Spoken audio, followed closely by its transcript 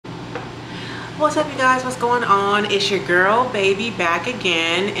What's up, you guys? What's going on? It's your girl baby back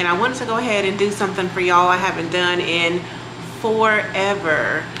again, and I wanted to go ahead and do something for y'all I haven't done in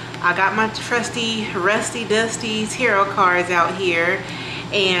forever. I got my trusty rusty dusty tarot cards out here,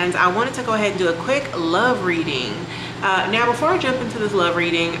 and I wanted to go ahead and do a quick love reading. Now before I jump into this love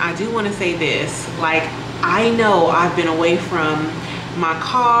reading, I do want to say this. Like, I know I've been away from my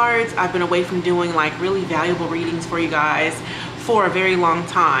cards, I've been away from doing like really valuable readings for you guys for a very long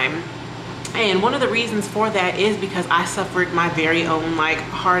time. And one of the reasons for that is because I suffered my very own like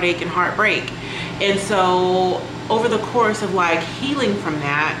heartache and heartbreak. And so over the course of like healing from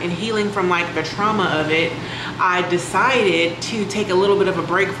that and healing from like the trauma of it, I decided to take a little bit of a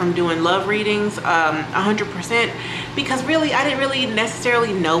break from doing love readings 100%, because really I didn't really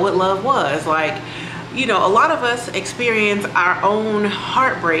necessarily know what love was. Like, you know, a lot of us experience our own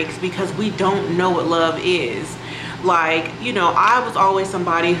heartbreaks because we don't know what love is. Like, you know, I was always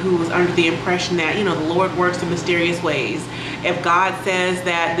somebody who was under the impression that, you know, the Lord works in mysterious ways. If God says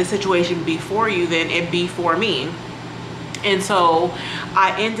that the situation be for you, then it be for me. And so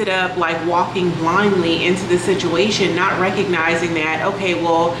I ended up like walking blindly into the situation, not recognizing that, okay,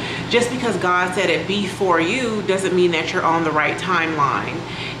 well, just because God said it be for you doesn't mean that you're on the right timeline.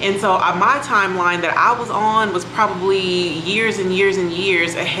 And so my timeline that I was on was probably years and years and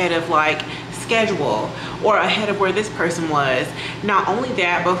years ahead of like schedule, or ahead of where this person was. Not only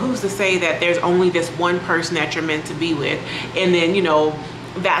that, but who's to say that there's only this one person that you're meant to be with, and then, you know,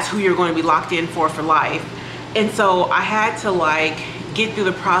 that's who you're going to be locked in for life. And so I had to like get through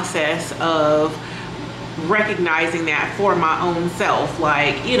the process of recognizing that for my own self.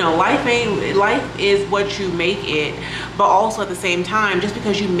 Like, you know, life is what you make it, but also at the same time, just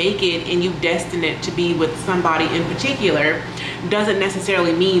because you make it and you destine it to be with somebody in particular doesn't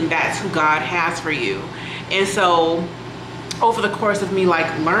necessarily mean that's who God has for you. And so over the course of me like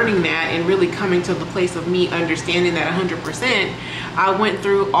learning that and really coming to the place of me understanding that 100%, I went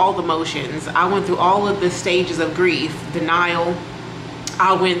through all the motions. I went through all of the stages of grief, denial.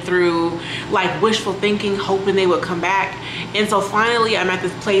 I went through like wishful thinking, hoping they would come back. And so finally I'm at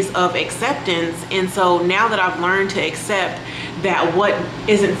this place of acceptance. And so now that I've learned to accept that what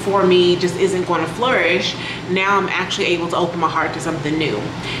isn't for me just isn't going to flourish, now I'm actually able to open my heart to something new.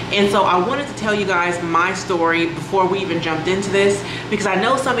 And so I wanted to tell you guys my story before we even jumped into this, because I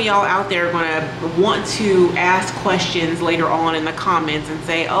know some of y'all out there are going to want to ask questions later on in the comments and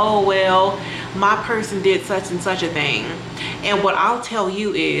say, oh, well, my person did such and such a thing. And what I'll tell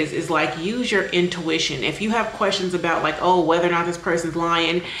you is like, use your intuition. If you have questions about like, oh, whether or not this person's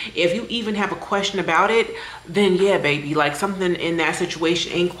lying, if you even have a question about it, then yeah, baby, like something in that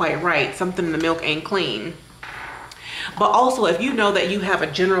situation ain't quite right. Something in the milk ain't clean. But also, if you know that you have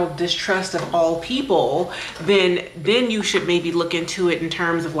a general distrust of all people, then you should maybe look into it in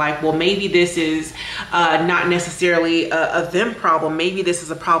terms of like, well, maybe this is not necessarily a them problem. Maybe this is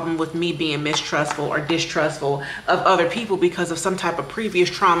a problem with me being mistrustful or distrustful of other people because of some type of previous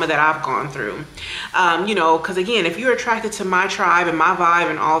trauma that I've gone through. You know, because again, if you're attracted to my tribe and my vibe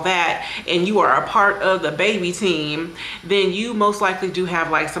and all that, and you are a part of the baby team, then you most likely do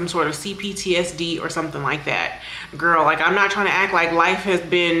have like some sort of CPTSD or something like that. Girl, like, I'm not trying to act like life has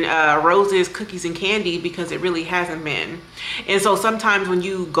been roses, cookies, and candy, because it really hasn't been. And so sometimes when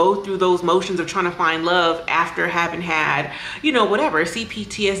you go through those motions of trying to find love after having had, you know, whatever,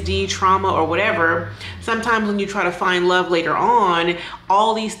 CPTSD, trauma, or whatever, sometimes when you try to find love later on,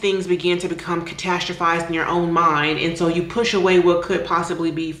 all these things begin to become catastrophized in your own mind. And so you push away what could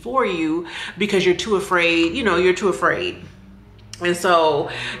possibly be for you because you're too afraid, you know, you're too afraid. And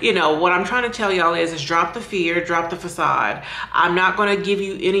so, you know, what I'm trying to tell y'all is drop the fear, drop the facade. I'm not going to give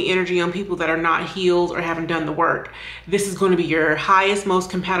you any energy on people that are not healed or haven't done the work. This is going to be your highest,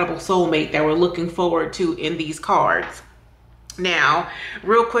 most compatible soulmate that we're looking forward to in these cards. Now,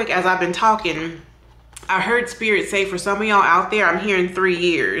 real quick, as I've been talking, I heard Spirit say for some of y'all out there, I'm hearing 3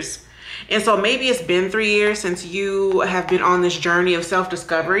 years. And so maybe it's been 3 years since you have been on this journey of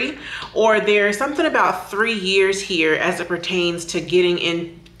self-discovery, or there's something about 3 years here as it pertains to getting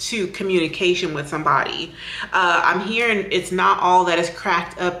into communication with somebody. I'm hearing it's not all that it's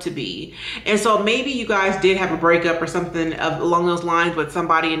cracked up to be. And so maybe you guys did have a breakup or something along those lines with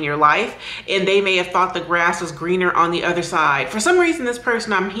somebody in your life, and they may have thought the grass was greener on the other side. For some reason, this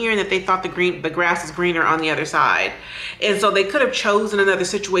person, I'm hearing that they thought the grass was greener on the other side. And so they could have chosen another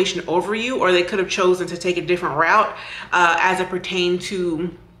situation over you, or they could have chosen to take a different route as it pertained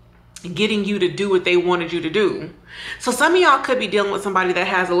to getting you to do what they wanted you to do. So some of y'all could be dealing with somebody that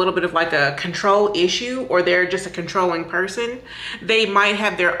has a little bit of like a control issue, or they're just a controlling person. They might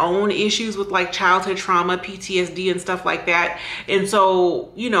have their own issues with like childhood trauma, PTSD and stuff like that. And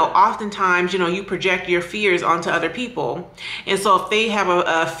so, you know, oftentimes, you know, you project your fears onto other people. And so if they have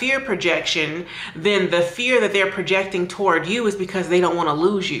a fear projection, then the fear that they're projecting toward you is because they don't want to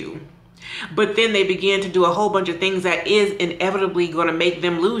lose you. But then they begin to do a whole bunch of things that is inevitably going to make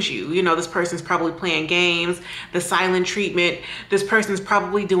them lose you. You know, this person's probably playing games, the silent treatment. This person's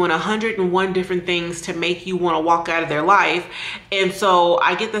probably doing 101 different things to make you want to walk out of their life. And so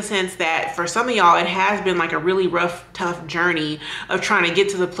I get the sense that for some of y'all, it has been like a really rough, tough journey of trying to get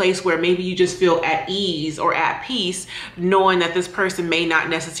to the place where maybe you just feel at ease or at peace, knowing that this person may not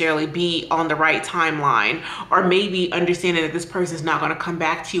necessarily be on the right timeline, or maybe understanding that this person is not going to come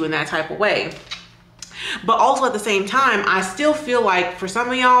back to you in that type of way. But also at the same time, I still feel like for some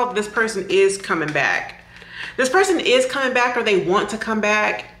of y'all, this person is coming back. This person is coming back, or they want to come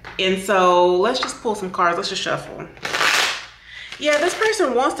back. And so let's just pull some cards. Let's just shuffle. Yeah, this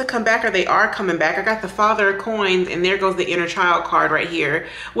person wants to come back, or they are coming back. I got the Father of Coins, and there goes the Inner Child card right here,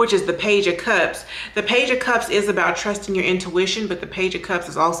 which is the Page of Cups. The Page of Cups is about trusting your intuition, but the Page of Cups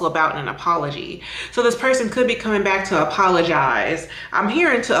is also about an apology. So this person could be coming back to apologize. I'm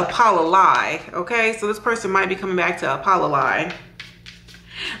hearing to apologize, okay? So this person might be coming back to apologize.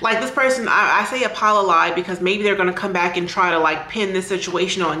 Like this person, I say apologize because maybe they're going to come back and try to like pin this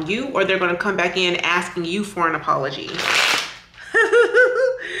situation on you, or they're going to come back in asking you for an apology.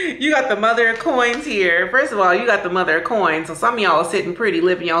 You got the Mother of Coins here. First of all, you got the Mother of Coins. So some of y'all are sitting pretty,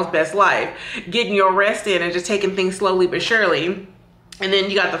 living y'all's best life, getting your rest in and just taking things slowly but surely. And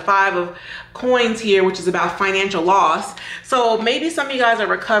then you got the Five of Coins here, which is about financial loss. So maybe some of you guys are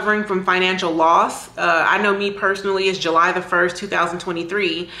recovering from financial loss. I know me personally, it's July the 1st,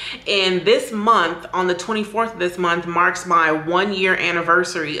 2023. And this month, on the 24th of this month, marks my 1-year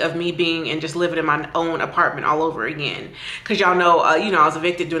anniversary of me being and just living in my own apartment all over again. Because y'all know, you know, I was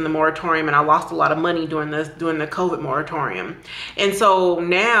evicted during the moratorium, and I lost a lot of money during the COVID moratorium. And so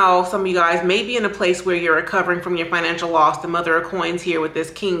now some of you guys may be in a place where you're recovering from your financial loss. The Mother of Coins here with this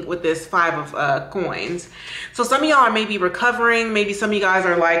King, with this Five of Coins. So some of y'all are maybe recovering. Maybe some of you guys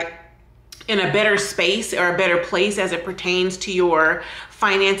are like in a better space or a better place as it pertains to your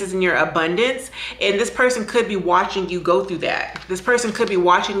finances and your abundance. And this person could be watching you go through that. This person could be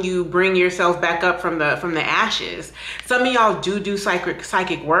watching you bring yourself back up from the ashes. Some of y'all do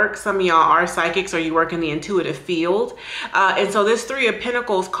psychic work. Some of y'all are psychics, or you work in the intuitive field. And so this Three of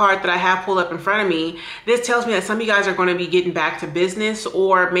Pentacles card that I have pulled up in front of me, this tells me that some of you guys are going to be getting back to business,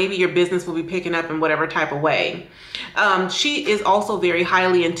 or maybe your business will be picking up in whatever type of way. She is also very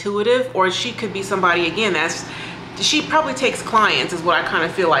highly intuitive, or she could be somebody, again, she probably takes clients is what I kind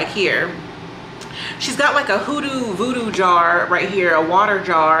of feel like here. She's got like a voodoo jar right here, a water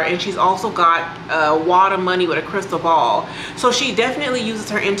jar, and she's also got water money with a crystal ball. So she definitely uses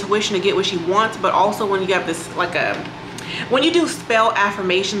her intuition to get what she wants, but also when you have this like when you do spell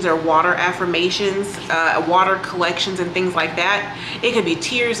affirmations or water affirmations, water collections and things like that, it could be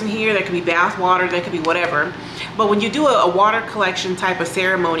tears in here, there could be bath water, there could be whatever. But when you do a water collection type of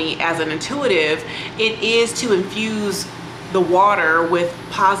ceremony as an intuitive, it is to infuse the water with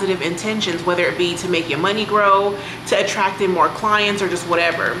positive intentions, whether it be to make your money grow, to attract in more clients, or just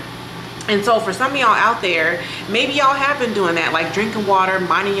whatever. And so for some of y'all out there, maybe y'all have been doing that, like drinking water,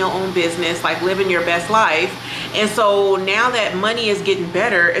 minding your own business, like living your best life. And so now that money is getting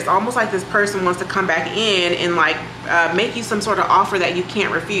better, it's almost like this person wants to come back in and like make you some sort of offer that you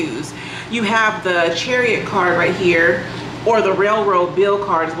can't refuse. You have the Chariot card right here, or the Railroad Bill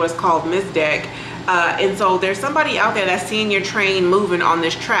card is what it's called in this deck. And so there's somebody out there that's seeing your train moving on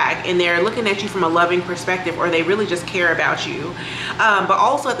this track, and they're looking at you from a loving perspective, or they really just care about you. But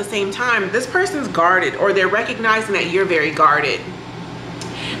also at the same time, this person's guarded, or they're recognizing that you're very guarded.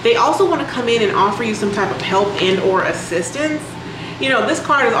 They also want to come in and offer you some type of help and or assistance. You know, this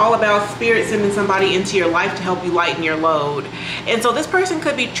card is all about spirit sending somebody into your life to help you lighten your load. And so this person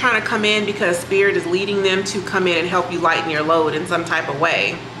could be trying to come in because spirit is leading them to come in and help you lighten your load in some type of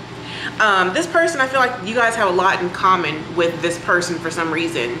way. This person, I feel like you guys have a lot in common with this person for some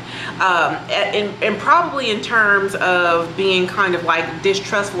reason. And probably in terms of being kind of like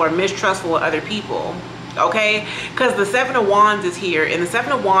distrustful or mistrustful of other people. Okay, because the Seven of Wands is here, and the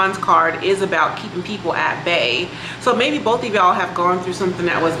Seven of Wands card is about keeping people at bay. So maybe both of y'all have gone through something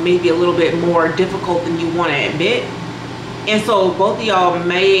that was maybe a little bit more difficult than you want to admit. And so both of y'all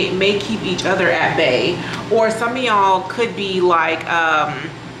may keep each other at bay. Or some of y'all could be like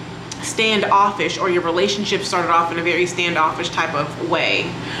standoffish, or your relationship started off in a very standoffish type of way.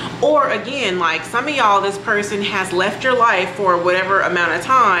 Or again, like some of y'all, this person has left your life for whatever amount of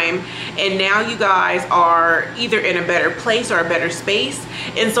time, and now you guys are either in a better place or a better space,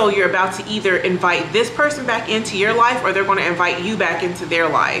 and so you're about to either invite this person back into your life or they're going to invite you back into their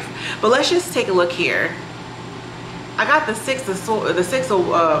life. But let's just take a look here. I got the Six of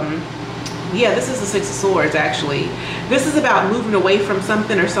yeah, this is the Six of Swords actually. This is about moving away from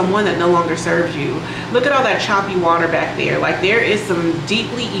something or someone that no longer serves you. Look at all that choppy water back there. Like there is some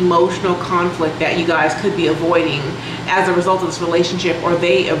deeply emotional conflict that you guys could be avoiding as a result of this relationship, or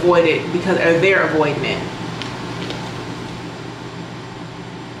they avoid it because, or they're avoiding it.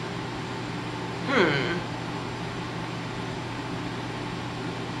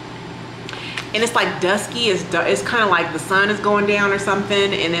 And it's like dusky, it's kind of like the sun is going down or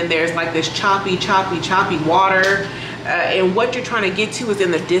something, and then there's like this choppy water, and what you're trying to get to is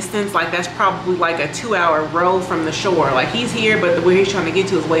in the distance. Like that's probably like a 2-hour row from the shore. Like he's here, but where he's trying to get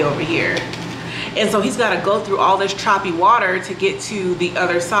to is way over here. And so he's got to go through all this choppy water to get to the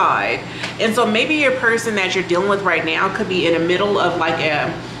other side. And so maybe your person that you're dealing with right now could be in the middle of like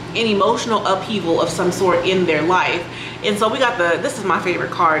an emotional upheaval of some sort in their life. And so we got this is my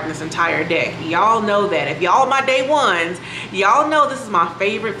favorite card in this entire deck. Y'all know that. If y'all my day ones, y'all know this is my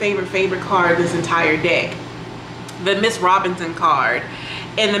favorite card in this entire deck. The Miss Robinson card.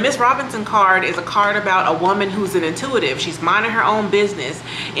 And the Miss Robinson card is a card about a woman who's an intuitive. She's minding her own business,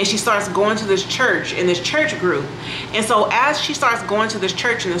 and she starts going to this church, in this church group. And so as she starts going to this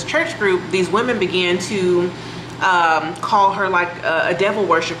church, in this church group, these women begin to call her like a devil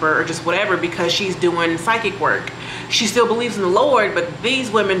worshiper or just whatever, because she's doing psychic work. She still believes in the Lord, but these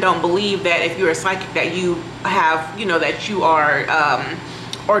women don't believe that if you're a psychic that you have, you know, that you are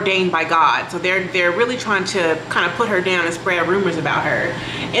ordained by God. So they're really trying to kind of put her down and spread rumors about her.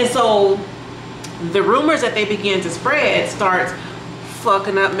 And so the rumors that they begin to spread starts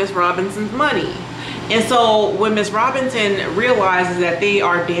fucking up Miss Robinson's money. And so when Miss Robinson realizes that they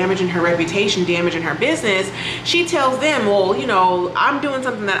are damaging her reputation, damaging her business, she tells them, well, you know, I'm doing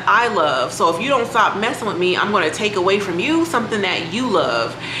something that I love. So if you don't stop messing with me, I'm going to take away from you something that you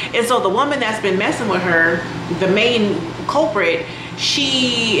love. And so the woman that's been messing with her, the main culprit,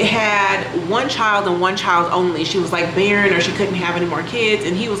 she had one child and one child only. She was like barren, or she couldn't have any more kids,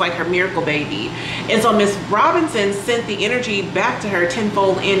 and he was like her miracle baby. And so Miss Robinson sent the energy back to her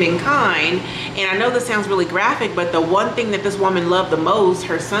tenfold and in kind. And I know this sounds really graphic, but the one thing that this woman loved the most,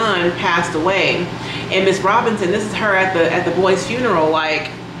 her son, passed away. And Miss Robinson, this is her at the boy's funeral, like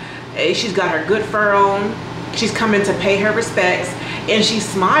she's got her good fur on, she's coming to pay her respects, and she's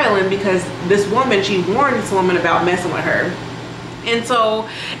smiling because this woman, she warned this woman about messing with her. And so,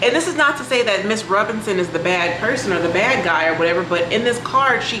 and this is not to say that Miss Robinson is the bad person or the bad guy or whatever, but in this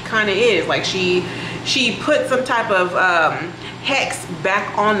card she kind of is. Like she put some type of hex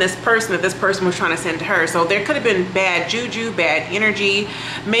back on this person that this person was trying to send to her. So there could have been bad juju, bad energy.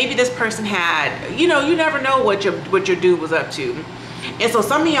 Maybe this person had, you know, you never know what your dude was up to. And so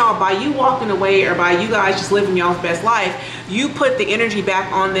some of y'all, by you walking away or by you guys just living y'all's best life, you put the energy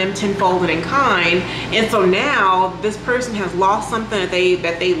back on them tenfold and in kind. And so now this person has lost something that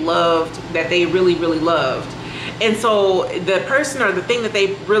they loved, that they really loved. And so the person or the thing that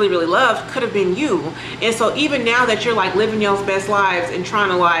they really loved could have been you. And so even now that you're like living y'all's best lives and trying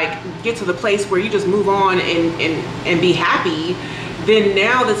to like get to the place where you just move on and be happy, then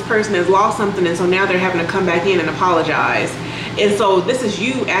now this person has lost something, and so now they're having to come back in and apologize. And so this is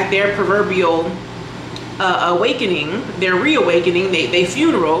you at their proverbial awakening, their reawakening, they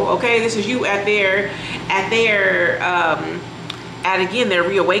funeral. Okay, this is you at their again their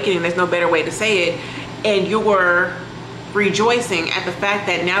reawakening. There's no better way to say it. And you're rejoicing at the fact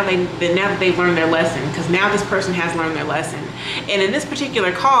that now that they've learned their lesson, because now this person has learned their lesson. And in this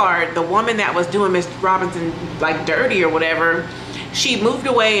particular card, the woman that was doing Miss Robinson like dirty or whatever, she moved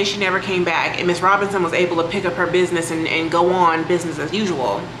away and she never came back, and Miss Robinson was able to pick up her business and go on business as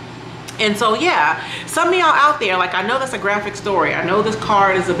usual. And so yeah, some of y'all out there, like I know that's a graphic story, I know this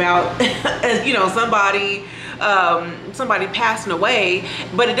card is about you know, somebody passing away,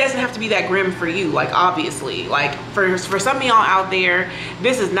 but it doesn't have to be that grim for you. Like obviously, like for some of y'all out there,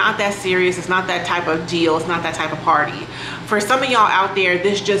 this is not that serious, it's not that type of deal, it's not that type of party. For some of y'all out there,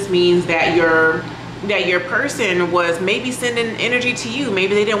 this just means that your person was maybe sending energy to you.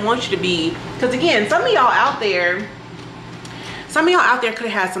 Maybe they didn't want you to be, because again, some of y'all out there, some of y'all out there could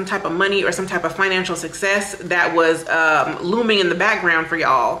have had some type of money or some type of financial success that was looming in the background for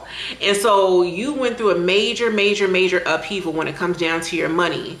y'all. And so you went through a major upheaval when it comes down to your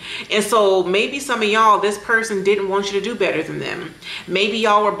money. And so maybe some of y'all, this person didn't want you to do better than them. Maybe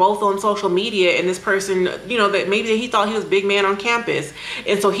y'all were both on social media and this person, you know, that maybe he thought he was big man on campus.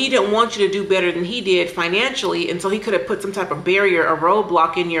 And so he didn't want you to do better than he did financially. And so he could have put some type of barrier or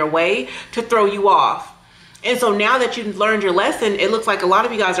roadblock in your way to throw you off. And so now that you've learned your lesson, it looks like a lot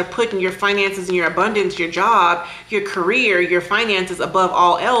of you guys are putting your finances and your abundance, your job, your career, your finances above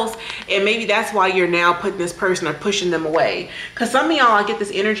all else. And maybe that's why you're now putting this person or pushing them away. Because some of y'all, I get this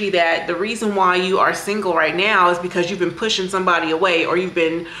energy that the reason why you are single right now is because you've been pushing somebody away, or you've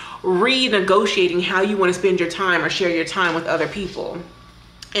been renegotiating how you want to spend your time or share your time with other people.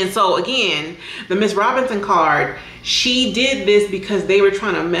 And so again, the Miss Robinson card, she did this because they were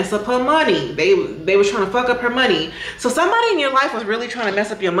trying to mess up her money. They were trying to fuck up her money. So somebody in your life was really trying to mess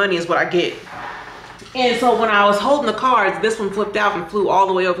up your money is what I get. And so when I was holding the cards, this one flipped out and flew all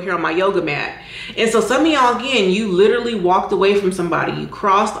the way over here on my yoga mat. And so some of y'all, again, you literally walked away from somebody. You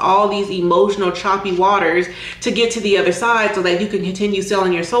crossed all these emotional choppy waters to get to the other side so that you can continue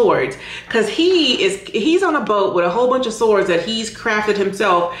selling your swords. Because he's on a boat with a whole bunch of swords that he's crafted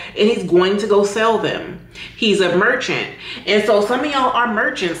himself, and he's going to go sell them. He's a merchant. And so some of y'all are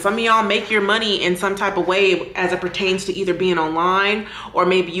merchants. Some of y'all make your money in some type of way as it pertains to either being online, or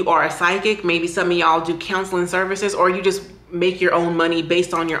maybe you are a psychic. Maybe some of y'all do counseling services, or you just make your own money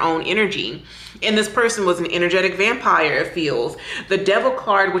based on your own energy. And this person was an energetic vampire, it feels. The Devil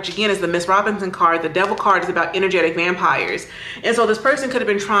card, which again is the Miss Robinson card, the Devil card is about energetic vampires. And so this person could have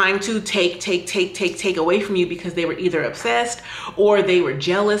been trying to take away from you because they were either obsessed or they were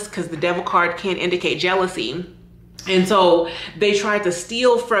jealous, because the Devil card can indicate jealousy. And so they tried to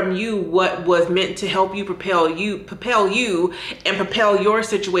steal from you what was meant to help you, propel you and propel your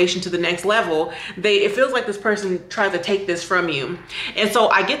situation to the next level. It feels like this person tried to take this from you. And so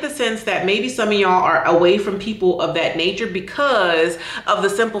I get the sense that maybe some of y'all are away from people of that nature because of the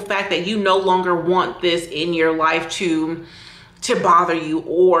simple fact that you no longer want this in your life to bother you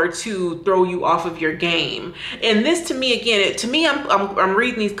or to throw you off of your game. And this, to me, again, I'm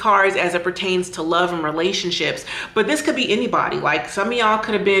reading these cards as it pertains to love and relationships, but this could be anybody. Like some of y'all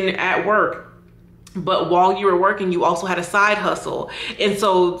could have been at work, but while you were working, you also had a side hustle. And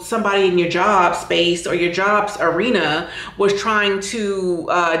so somebody in your job space or your job's arena was trying to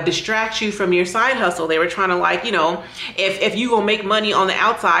distract you from your side hustle. They were trying to, like, you know, if you gonna make money on the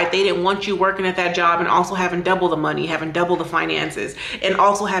outside, they didn't want you working at that job and also having double the money, having double the finances, and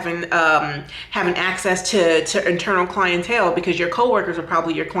also having access to internal clientele, because your coworkers are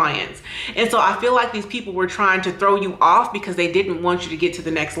probably your clients. And so I feel like these people were trying to throw you off because they didn't want you to get to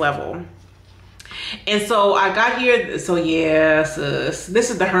the next level. And so I got here, so yeah, sis, this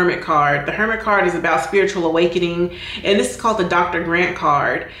is the Hermit card. The Hermit card is about spiritual awakening, and this is called the Dr. Grant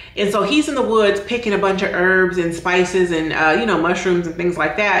card. And so he's in the woods picking a bunch of herbs and spices and, you know, mushrooms and things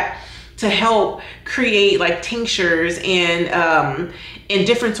like that to help create like tinctures and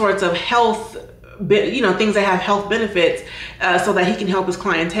different sorts of health, you know, things that have health benefits, so that he can help his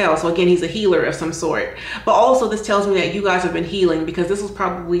clientele. So again, he's a healer of some sort. But also this tells me that you guys have been healing because this was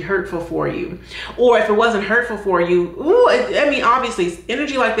probably hurtful for you. Or if it wasn't hurtful for you, I mean, obviously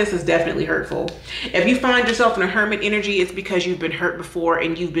energy like this is definitely hurtful. If you find yourself in a hermit energy, it's because you've been hurt before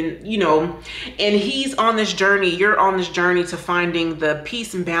and you've been, you know, and he's on this journey, you're on this journey to finding the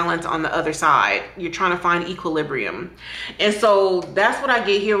peace and balance on the other side. You're trying to find equilibrium. And so that's what I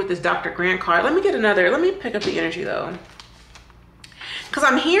get here with this Dr. Grant card. Let me pick up the energy though. Because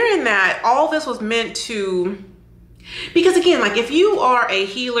I'm hearing that all this was meant to, because again, like if you are a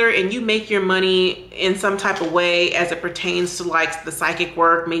healer and you make your money in some type of way as it pertains to like the psychic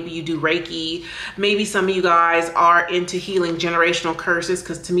work, maybe you do Reiki, maybe some of you guys are into healing generational curses,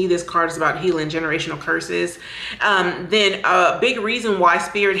 because to me this card is about healing generational curses, then a big reason why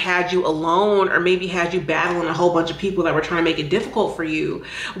Spirit had you alone or maybe had you battling a whole bunch of people that were trying to make it difficult for you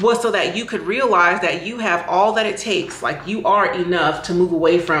was so that you could realize that you have all that it takes, like you are enough to move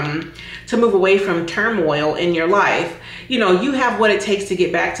away from turmoil in your life. You know, you have what it takes to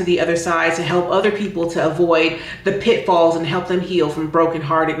get back to the other side, to help other people to avoid the pitfalls and help them heal from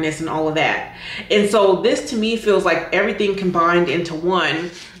brokenheartedness and all of that. And so this to me feels like everything combined into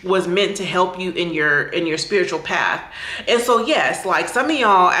one was meant to help you in your spiritual path. And so yes, like some of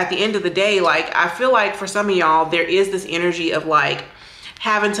y'all at the end of the day, like I feel like for some of y'all there is this energy of like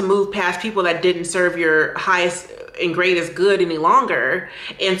having to move past people that didn't serve your highest and greatest good any longer.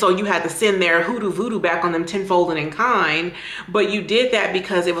 And so you had to send their hoodoo voodoo back on them tenfold and in kind. But you did that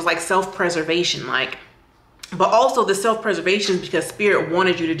because it was like self-preservation. Like but also the self-preservation is because spirit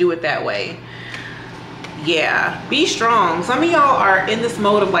wanted you to do it that way. Yeah, be strong. Some of y'all are in this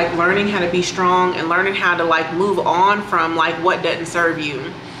mode of like learning how to be strong and learning how to like move on from like what doesn't serve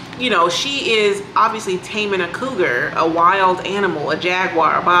you. You know, she is obviously taming a cougar, a wild animal, a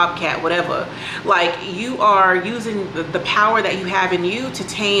jaguar, a bobcat, whatever. Like, you are using the power that you have in you to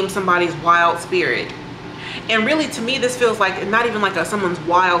tame somebody's wild spirit. And really, to me, this feels like not even like someone's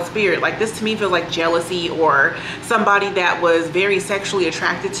wild spirit. Like, this to me feels like jealousy, or somebody that was very sexually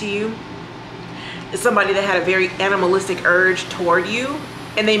attracted to you. Somebody that had a very animalistic urge toward you.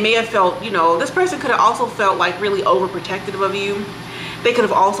 And they may have felt, you know, this person could have also felt like really overprotective of you. They could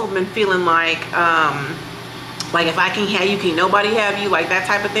have also been feeling like if I can't have you, can nobody have you, like that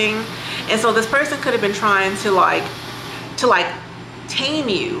type of thing. And so this person could have been trying to like tame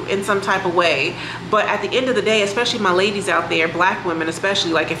you in some type of way. But at the end of the day, especially my ladies out there, black women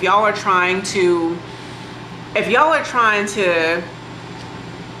especially, like if you're trying to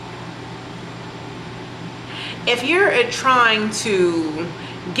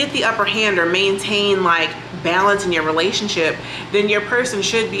get the upper hand or maintain like balance in your relationship, then your person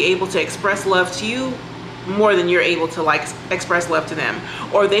should be able to express love to you more than you're able to like express love to them,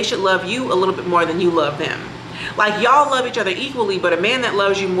 or they should love you a little bit more than you love them. Like, y'all love each other equally, but a man that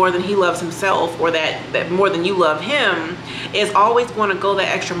loves you more than he loves himself, or that more than you love him, is always going to go the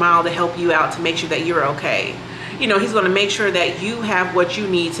extra mile to help you out, to make sure that you're okay. You know, he's going to make sure that you have what you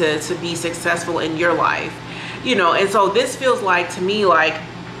need to be successful in your life. You know, and so this feels like, to me, like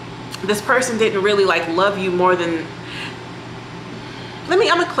this person didn't really like love you more than, I'm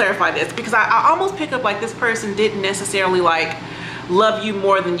gonna clarify this, because I almost pick up like this person didn't necessarily like love you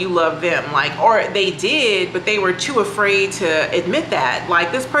more than you love them, like, or they did, but they were too afraid to admit that.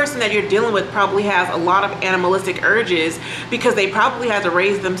 Like, this person that you're dealing with probably has a lot of animalistic urges because they probably had to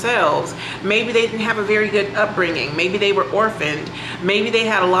raise themselves. Maybe they didn't have a very good upbringing. Maybe they were orphaned. Maybe they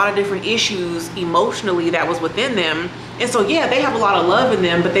had a lot of different issues emotionally that was within them. And so, yeah, they have a lot of love in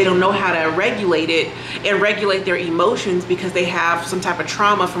them, but they don't know how to regulate it and regulate their emotions because they have some type of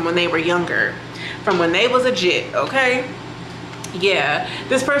trauma from when they were younger, from when they was a jit, okay? Yeah,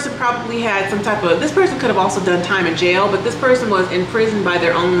 this person probably had some type of, this person could have also done time in jail, but this person was imprisoned by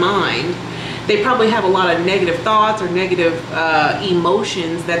their own mind. They probably have a lot of negative thoughts or negative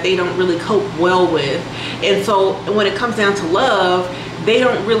emotions that they don't really cope well with. And so when it comes down to love, they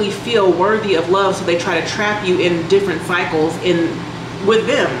don't really feel worthy of love, so they try to trap you in different cycles with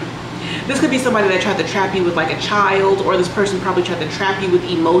them. This could be somebody that tried to trap you with like a child, or this person probably tried to trap you with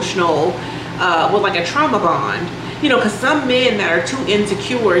emotional, with like a trauma bond. You know, because some men that are too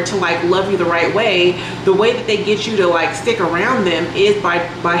insecure to like love you the right way, the way that they get you to like stick around them is by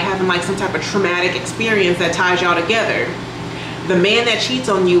having like some type of traumatic experience that ties y'all together. The man that cheats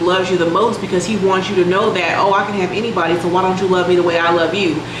on you loves you the most because he wants you to know that, oh, I can have anybody, so why don't you love me the way I love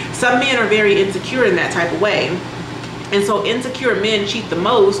you? Some men are very insecure in that type of way. And so insecure men cheat the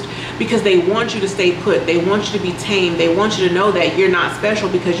most because they want you to stay put. They want you to be tamed. They want you to know that you're not special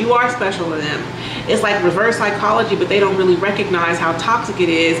because you are special to them. It's like reverse psychology, but they don't really recognize how toxic it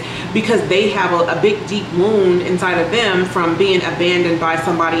is because they have a big, deep wound inside of them from being abandoned by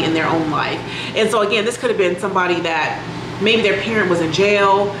somebody in their own life. And so again, this could have been somebody that maybe their parent was in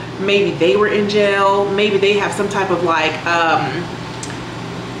jail. Maybe they were in jail. Maybe they have some type of like,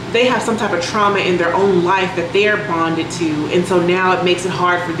 they have some type of trauma in their own life that they're bonded to, and so now it makes it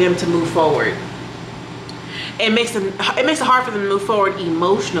hard for them to move forward. It makes it hard for them to move forward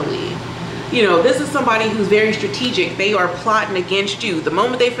emotionally. You know, this is somebody who's very strategic. They are plotting against you. The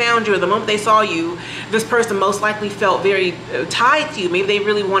moment they found you, or the moment they saw you, this person most likely felt very tied to you. Maybe they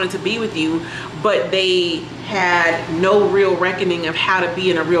really wanted to be with you, but they had no real reckoning of how to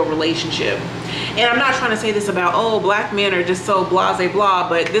be in a real relationship. And I'm not trying to say this about, oh, black men are just so blase blah,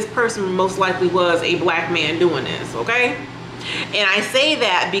 but this person most likely was a black man doing this, okay? And I say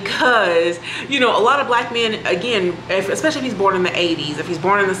that because, you know, a lot of black men, again, especially if he's born in the 80s, if he's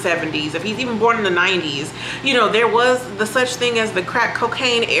born in the 70s, if he's even born in the 90s, you know, there was the such thing as the crack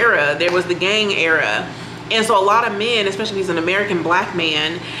cocaine era. There was the gang era. And so a lot of men, especially if he's an American black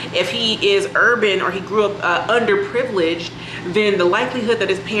man, if he is urban or he grew up underprivileged, then the likelihood that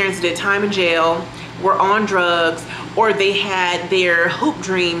his parents did time in jail, were on drugs, or they had their hoop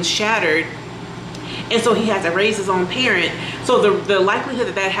dreams shattered, and so he had to raise his own parent. So the likelihood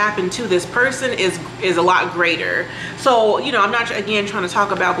that that happened to this person is a lot greater. So, you know, I'm not, again, trying to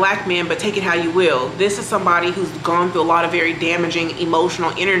talk about black men, but take it how you will. This is somebody who's gone through a lot of very damaging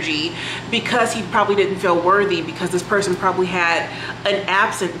emotional energy because he probably didn't feel worthy, because this person probably had an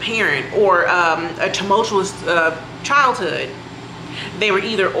absent parent or a tumultuous childhood. They were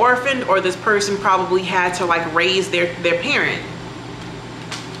either orphaned, or this person probably had to like raise their parent.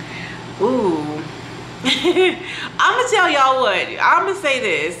 Ooh. I'm gonna tell y'all what, I'm gonna say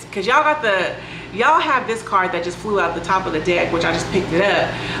this, because y'all have this card that just flew out the top of the deck, which I just picked it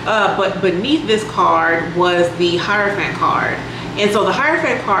up, but beneath this card was the Hierophant card. And so the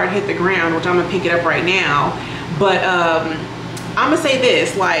Hierophant card hit the ground, which I'm gonna pick it up right now. But I'm gonna say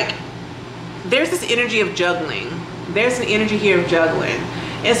this, like, there's this energy of juggling. There's an energy here of juggling.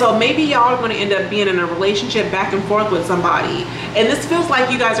 And so maybe y'all are going to end up being in a relationship back and forth with somebody. And this feels like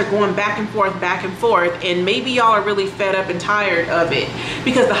you guys are going back and forth, and maybe y'all are really fed up and tired of it.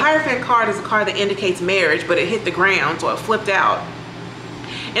 Because the Hierophant card is a card that indicates marriage, but it hit the ground, so it flipped out.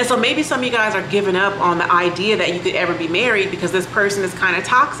 And so maybe some of you guys are giving up on the idea that you could ever be married because this person is kind of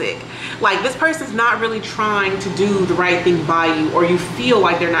toxic. Like, this person's not really trying to do the right thing by you, or you feel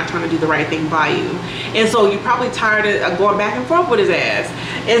like they're not trying to do the right thing by you. And so you're probably tired of going back and forth with his ass.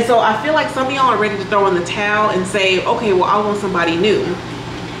 And so I feel like some of y'all are ready to throw in the towel and say, okay, well, I want somebody new.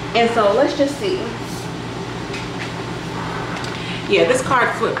 And so let's just see. Yeah, this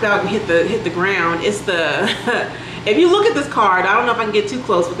card flipped out and hit the ground. It's the if you look at this card, I don't know if I can get too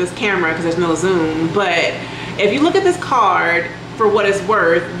close with this camera because there's no zoom, but if you look at this card, for what it's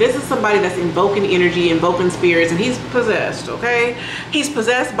worth, this is somebody that's invoking energy, invoking spirits, and he's possessed, okay? He's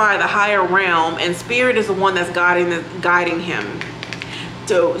possessed by the higher realm, and spirit is the one that's guiding him.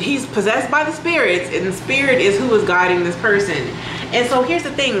 So he's possessed by the spirits, and the spirit is who is guiding this person. And so here's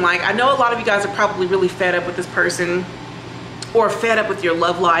the thing, like, I know a lot of you guys are probably really fed up with this person, or fed up with your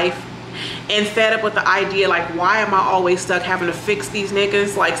love life, and fed up with the idea, like, why am I always stuck having to fix these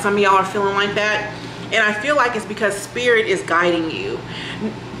niggas? Like, some of y'all are feeling like that. And I feel like it's because spirit is guiding you.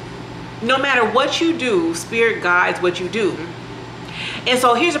 No matter what you do, spirit guides what you do. And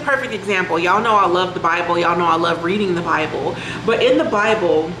so here's a perfect example. Y'all know I love the Bible. Y'all know I love reading the Bible. But in the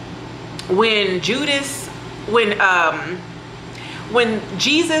Bible, when Jesus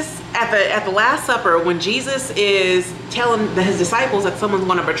at the Last Supper, when Jesus is telling his disciples that someone's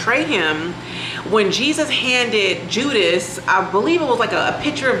going to betray him, when Jesus handed Judas, I believe it was like a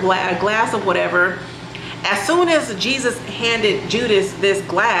pitcher of a glass of whatever, as soon as Jesus handed Judas this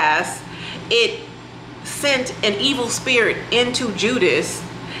glass, it sent an evil spirit into Judas,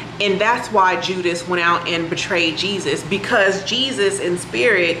 and that's why Judas went out and betrayed Jesus, because Jesus in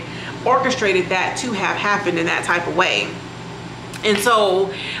spirit orchestrated that to have happened in that type of way. And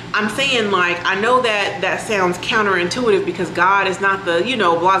so I'm saying, like, I know that sounds counterintuitive because God is not the, you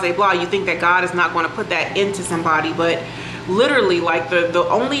know, blase blah. You think that God is not going to put that into somebody, but literally, like, the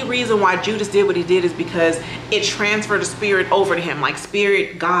only reason why Judas did what he did is because it transferred the spirit over to him. Like,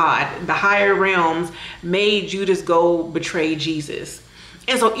 spirit, God, the higher realms made Judas go betray Jesus.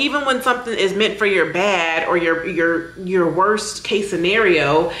 And so even when something is meant for your bad or your worst case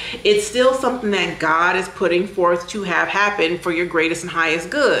scenario, it's still something that God is putting forth to have happen for your greatest and highest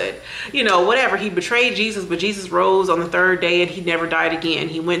good. You know, whatever. He betrayed Jesus, but Jesus rose on the third day and he never died again.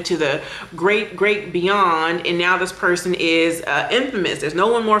 He went to the great beyond, and now this person is infamous. There's no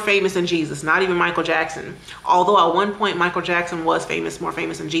one more famous than Jesus, not even Michael Jackson. Although at one point Michael Jackson was more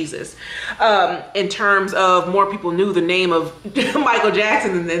famous than Jesus. In terms of more people knew the name of Michael Jackson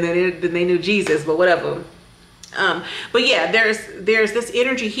than they knew Jesus, but whatever. But yeah, there's this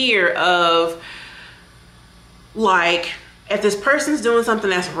energy here of, like, if this person's doing something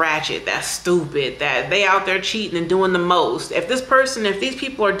that's ratchet, that's stupid, that they out there cheating and doing the most, if these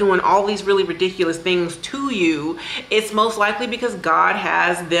people are doing all these really ridiculous things to you, it's most likely because God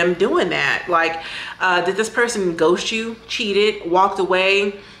has them doing that. Like, did this person ghost you, cheated, walked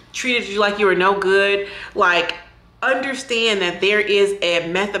away, treated you like you were no good? Like, understand that there is a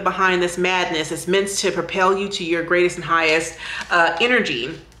method behind this madness. It's meant to propel you to your greatest and highest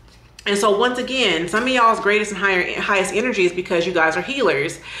energy. And so once again, some of y'all's greatest and highest energy is because you guys are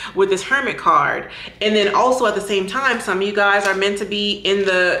healers with this Hermit card. And then also at the same time, some of you guys are meant to be in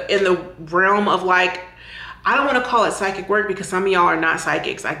the realm of, like, I don't want to call it psychic work because some of y'all are not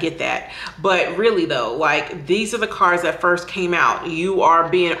psychics. I get that. But really though, like, these are the cards that first came out. You are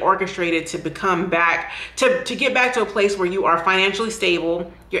being orchestrated to become back, to get back to a place where you are financially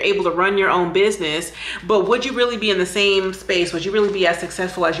stable. You're able to run your own business. But would you really be in the same space? Would you really be as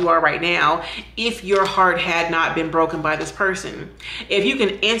successful as you are right now if your heart had not been broken by this person? If you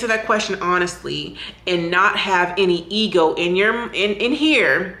can answer that question honestly and not have any ego in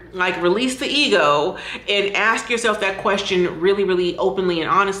here, like, release the ego and ask yourself that question really openly and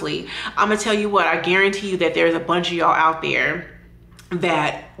honestly, I'm gonna tell you what, I guarantee you that there's a bunch of y'all out there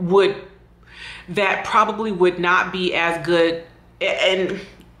that probably would not be as good. And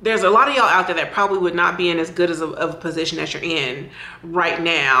there's a lot of y'all out there that probably would not be in as good of a position that you're in right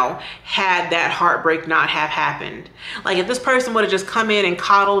now had that heartbreak not have happened. Like if this person would have just come in and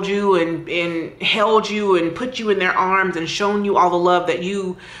coddled you and held you and put you in their arms and shown you all the love that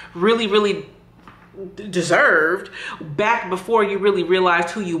you really deserved back before you really realized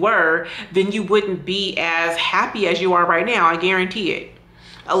who you were, then you wouldn't be as happy as you are right now. I guarantee it.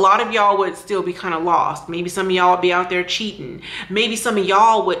 A lot of y'all would still be kind of lost. Maybe some of y'all would be out there cheating. Maybe some of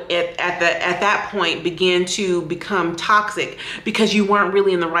y'all would at that point begin to become toxic because you weren't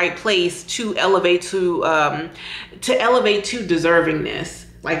really in the right place to elevate to deservingness.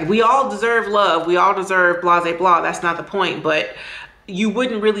 Like we all deserve love. We all deserve blah, blah, blah. That's not the point. But you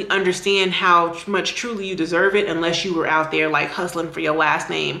wouldn't really understand how much truly you deserve it unless you were out there like hustling for your last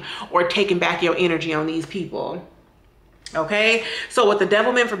name or taking back your energy on these people. Okay, so what the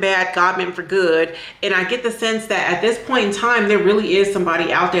devil meant for bad, God meant for good. And I get the sense that at this point in time, there really is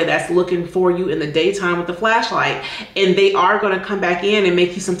somebody out there that's looking for you in the daytime with the flashlight, and they are going to come back in and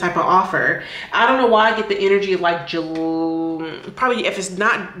make you some type of offer. I don't know why I get the energy of like probably if it's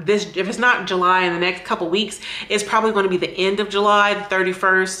not July in the next couple weeks, it's probably going to be the end of July, the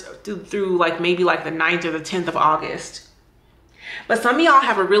 31st through like maybe like the 9th or the 10th of August. But some of y'all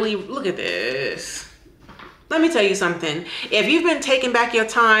have a really, look at this. Let me tell you something. If you've been taking back your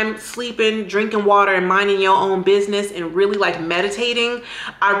time, sleeping, drinking water, and minding your own business and really like meditating,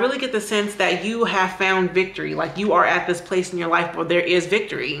 I really get the sense that you have found victory. Like you are at this place in your life where there is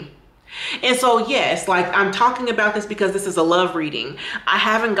victory. And so yes, like I'm talking about this because this is a love reading. I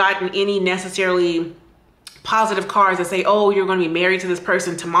haven't gotten any necessarily positive cards that say, oh, you're going to be married to this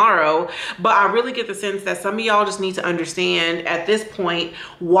person tomorrow. But I really get the sense that some of y'all just need to understand at this point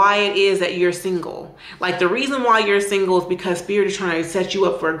why it is that you're single. Like the reason why you're single is because Spirit is trying to set you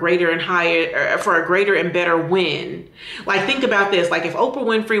up for a greater and higher, for a greater and better win. Like think about this. Like if Oprah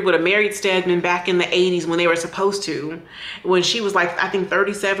Winfrey would have married Stedman back in the 80s when they were supposed to, when she was like, I think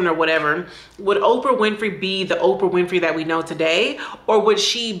 37 or whatever, would Oprah Winfrey be the Oprah Winfrey that we know today? Or would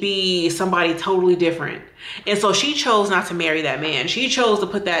she be somebody totally different? And so she chose not to marry that man. She chose to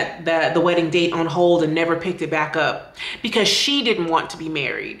put the wedding date on hold and never picked it back up because she didn't want to be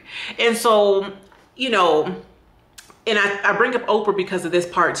married. And so, you know, and I bring up Oprah because of this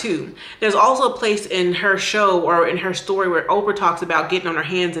part too. There's also a place in her show or in her story where Oprah talks about getting on her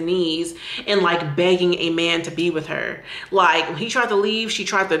hands and knees and like begging a man to be with her. Like when he tried to leave, she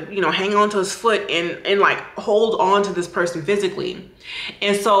tried to, you know, hang on to his foot and like hold on to this person physically.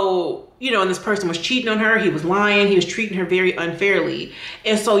 And so, you know, and this person was cheating on her. He was lying. He was treating her very unfairly.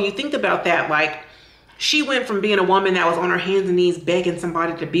 And so you think about that, like, she went from being a woman that was on her hands and knees begging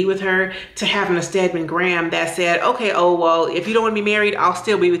somebody to be with her to having a Stedman Graham that said, okay, oh, well, if you don't want to be married, I'll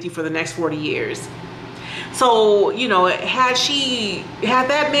still be with you for the next 40 years. So, you know, had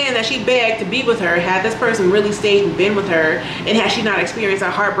that man that she begged to be with her, had this person really stayed and been with her, and had she not experienced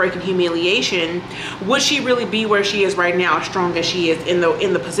that heartbreak and humiliation, would she really be where she is right now, as strong as she is in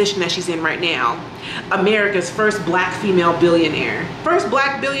the position that she's in right now? America's first black female billionaire. First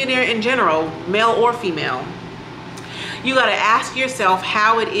black billionaire in general, male or female. You got to ask yourself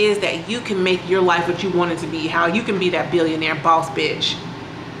how it is that you can make your life what you want it to be, how you can be that billionaire boss bitch.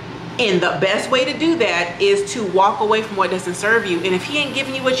 And the best way to do that is to walk away from what doesn't serve you. And if he ain't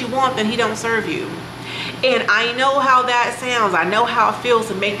giving you what you want, then he don't serve you. And I know how that sounds. I know how it feels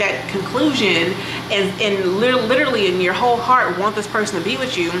to make that conclusion and literally in your whole heart want this person to be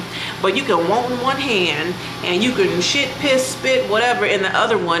with you. But you can want in one hand and you can shit, piss, spit, whatever in the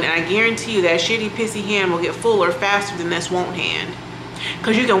other one. And I guarantee you that shitty, pissy hand will get fuller faster than this won't hand.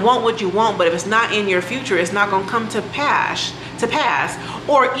 Because you can want what you want, but if it's not in your future, it's not going to come to pass.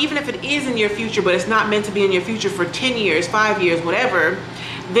 Or even if it is in your future, but it's not meant to be in your future for 10 years, 5 years, whatever,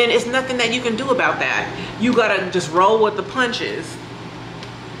 then it's nothing that you can do about that. You got to just roll with the punches.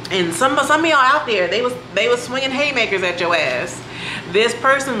 And some of y'all out there, they was swinging haymakers at your ass. This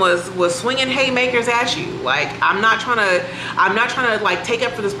person was swinging haymakers at you. Like, I'm not trying to like take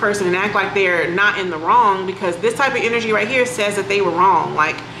up for this person and act like they're not in the wrong, because this type of energy right here says that they were wrong.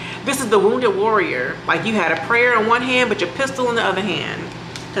 Like, this is the wounded warrior. Like, you had a prayer in one hand, but your pistol in the other hand.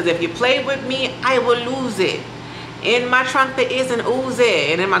 Because if you play with me, I will lose it. In my trunk there is an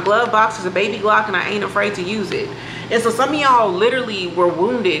Uzi, and in my glove box is a baby Glock, and I ain't afraid to use it. And so some of y'all literally were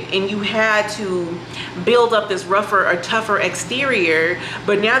wounded, and you had to build up this rougher or tougher exterior.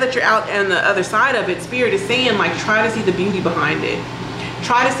 But now that you're out on the other side of it, Spirit is saying, like, try to see the beauty behind it.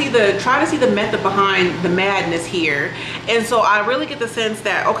 Try to see the method behind the madness here. And so I really get the sense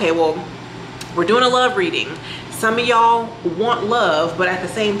that, okay, well, we're doing a love reading. Some of y'all want love, but at the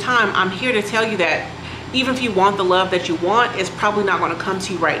same time, I'm here to tell you that even if you want the love that you want, it's probably not going to come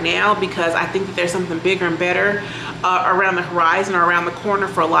to you right now, because I think that there's something bigger and better around the horizon or around the corner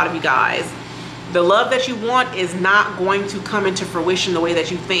for a lot of you guys. The love that you want is not going to come into fruition the way that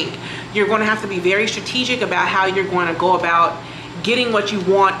you think. You're going to have to be very strategic about how you're going to go about getting what you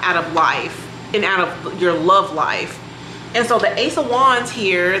want out of life and out of your love life. And so the Ace of Wands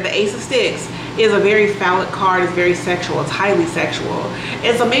here, the Ace of Sticks, is a very phallic card. It's very sexual. It's highly sexual.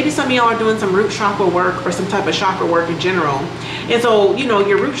 And so maybe some of y'all are doing some root chakra work or some type of chakra work in general. And so, you know,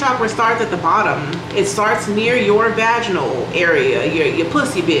 your root chakra starts at the bottom. It starts near your vaginal area, your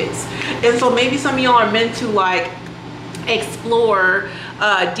pussy bits. And so maybe some of y'all are meant to like explore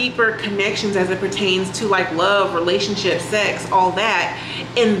deeper connections as it pertains to like love, relationship, sex, all that.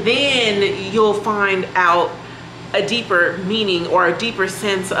 And then you'll find out a deeper meaning or a deeper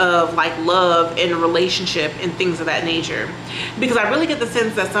sense of like love and relationship and things of that nature. Because I really get the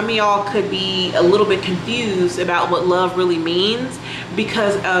sense that some of y'all could be a little bit confused about what love really means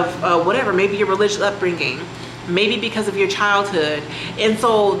because of whatever, maybe your religious upbringing, maybe because of your childhood. And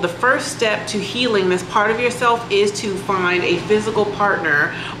so the first step to healing this part of yourself is to find a physical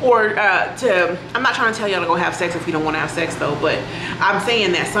partner, or I'm not trying to tell y'all to go have sex if you don't want to have sex though, but I'm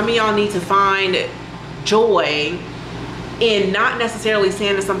saying that some of y'all need to find joy in not necessarily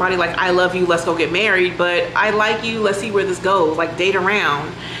saying to somebody like, I love you, let's go get married, but I like you, let's see where this goes, like date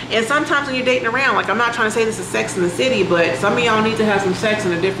around. And sometimes when you're dating around, like I'm not trying to say this is Sex in the City, but some of y'all need to have some sex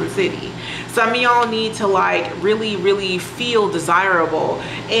in a different city. Some of y'all need to like really feel desirable.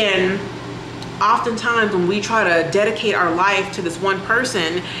 And oftentimes when we try to dedicate our life to this one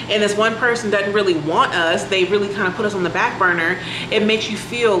person and this one person doesn't really want us, they really kind of put us on the back burner, it makes you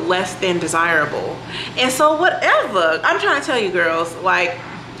feel less than desirable. And so whatever, I'm trying to tell you girls, like,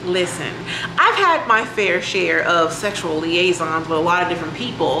 listen, I've had my fair share of sexual liaisons with a lot of different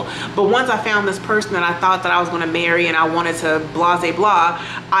people, but once I found this person that I thought that I was going to marry and I wanted to blase blah,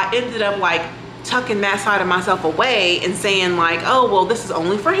 I ended up like tucking that side of myself away and saying like, oh well, this is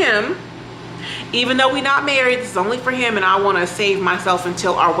only for him. Even though we're not married, this is only for him, and I want to save myself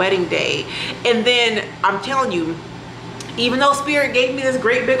until our wedding day. And then I'm telling you, even though Spirit gave me this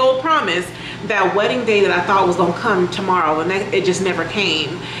great big old promise, that wedding day that I thought was gonna come tomorrow, and it just never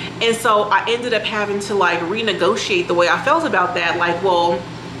came. And so I ended up having to like renegotiate the way I felt about that. Like, well,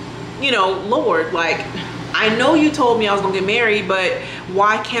 you know, Lord, like, I know you told me I was gonna get married, but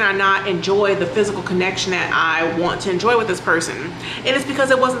why can I not enjoy the physical connection that I want to enjoy with this person? And it's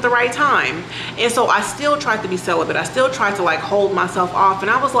because it wasn't the right time. And so I still tried to be celibate. I still tried to like hold myself off. And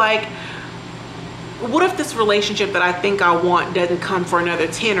I was like, what if this relationship that I think I want doesn't come for another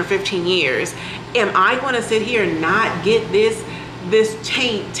 10 or 15 years? Am I going to sit here and not get this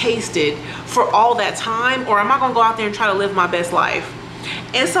taint tasted for all that time? Or am I going to go out there and try to live my best life?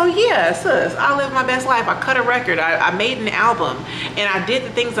 And so yeah, sis, I lived my best life. I cut a record, I made an album, and I did the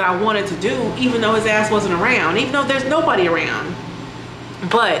things that I wanted to do, even though his ass wasn't around, even though there's nobody around.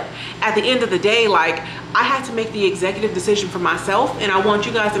 But at the end of the day, like, I had to make the executive decision for myself, and I want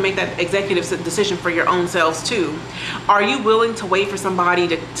you guys to make that executive decision for your own selves too. Are you willing to wait for somebody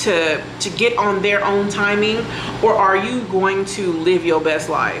to get on their own timing, or are you going to live your best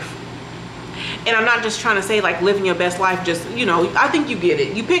life? And I'm not just trying to say like living your best life, just, you know, I think you get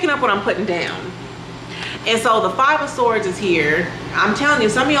it. You picking up what I'm putting down. And so the Five of Swords is here. I'm telling you,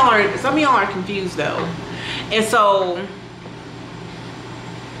 some of y'all are confused though. And so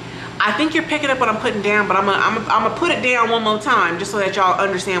I think you're picking up what I'm putting down, but I'm gonna put it down one more time just so that y'all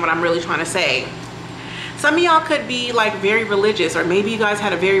understand what I'm really trying to say. Some of y'all could be like very religious, or maybe you guys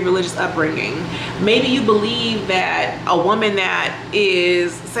had a very religious upbringing. Maybe you believe that a woman that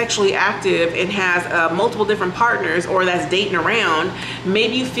is sexually active and has multiple different partners, or that's dating around,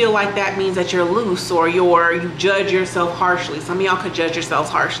 maybe you feel like that means that you're loose, or you judge yourself harshly. Some of y'all could judge yourselves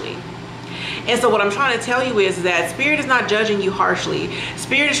harshly. And so what I'm trying to tell you is that Spirit is not judging you harshly.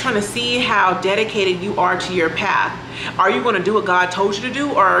 Spirit is trying to see how dedicated you are to your path. Are you going to do what God told you to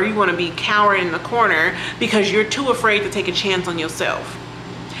do, or are you going to be cowering in the corner because you're too afraid to take a chance on yourself?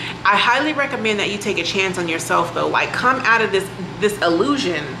 I highly recommend that you take a chance on yourself though. Like, come out of this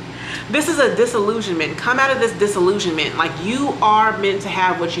illusion. This is a disillusionment. Come out of this disillusionment. Like, you are meant to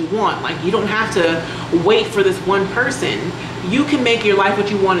have what you want. Like, you don't have to wait for this one person. You can make your life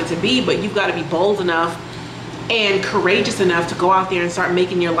what you want it to be, but you've got to be bold enough and courageous enough to go out there and start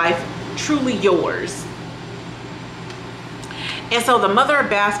making your life truly yours. And so the Mother of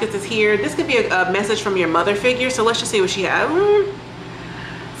Baskets is here. This could be a message from your mother figure. So let's just see what she has.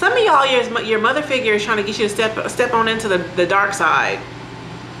 Some of y'all, your mother figure is trying to get you to step on into the dark side.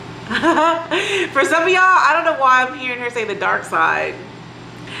 For some of y'all, I don't know why I'm hearing her say the dark side.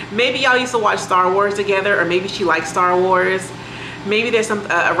 Maybe y'all used to watch Star Wars together, or maybe she likes Star Wars. Maybe there's some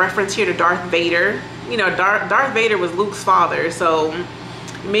a reference here to Darth Vader. You know, Darth Vader was Luke's father, so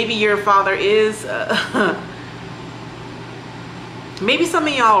maybe your father is maybe some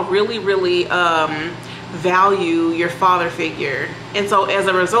of y'all really value your father figure, and so as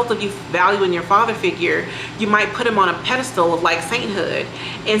a result of you valuing your father figure, you might put him on a pedestal of like sainthood.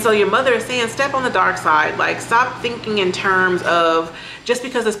 And so your mother is saying, step on the dark side. Like, stop thinking in terms of just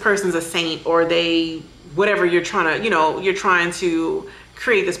because this person's a saint, or they whatever you're trying to, you know, you're trying to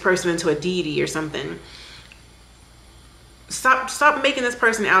create this person into a deity or something. Stop making this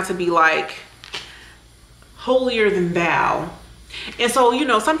person out to be like holier than thou. And so, you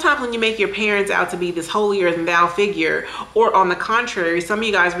know, sometimes when you make your parents out to be this holier than thou figure, or on the contrary, some of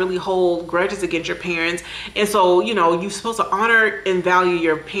you guys really hold grudges against your parents. And so, you know, you're supposed to honor and value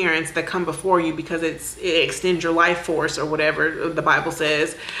your parents that come before you, because it extends your life force, or whatever the Bible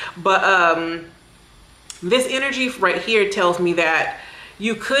says. But this energy right here tells me that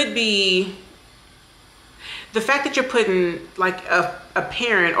you could be, the fact that you're putting like a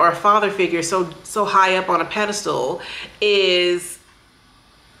parent or a father figure so high up on a pedestal is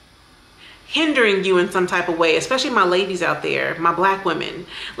hindering you in some type of way, especially my ladies out there, my black women.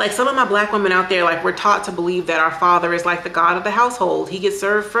 Like, some of my black women out there, like, we're taught to believe that our father is like the god of the household. He gets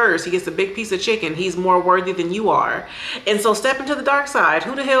served first. He gets a big piece of chicken. He's more worthy than you are. And so step into the dark side.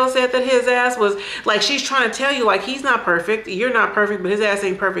 Who the hell said that his ass was, like, she's trying to tell you, like, he's not perfect. You're not perfect, but his ass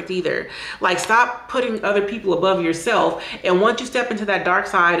ain't perfect either. Like, stop putting other people above yourself. And once you step into that dark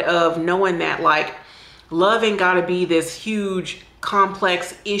side of knowing that, like, love ain't gotta be this huge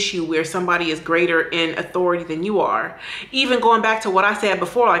complex issue where somebody is greater in authority than you are. Even going back to what I said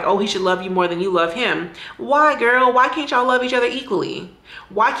before, like, oh, he should love you more than you love him. Why, girl? Why can't y'all love each other equally?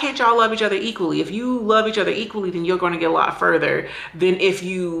 Why can't y'all love each other equally? If you love each other equally, then you're going to get a lot further than if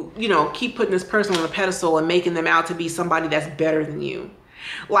you know, keep putting this person on a pedestal and making them out to be somebody that's better than you.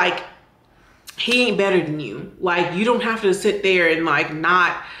 Like, he ain't better than you. Like, you don't have to sit there and like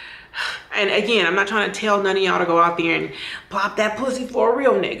not. And again, I'm not trying to tell none of y'all to go out there and pop that pussy for a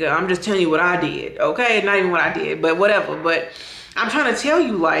real nigga. I'm just telling you what I did, okay? Not even what I did, but whatever. But I'm trying to tell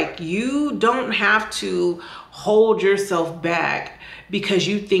you, like, you don't have to hold yourself back because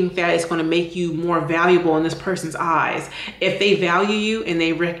you think that it's going to make you more valuable in this person's eyes. If they value you and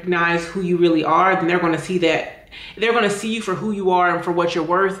they recognize who you really are, then they're going to see that. They're going to see you for who you are and for what you're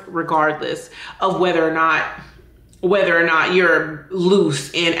worth, regardless of whether or not you're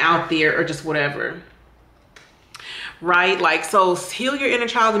loose and out there or just whatever, right? Like, so heal your inner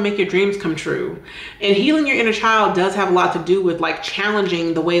child and make your dreams come true. And healing your inner child does have a lot to do with like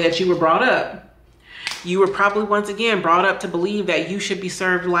challenging the way that you were brought up. You were probably, once again, brought up to believe that you should be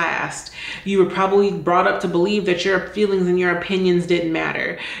served last. You were probably brought up to believe that your feelings and your opinions didn't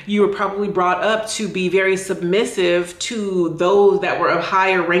matter. You were probably brought up to be very submissive to those that were of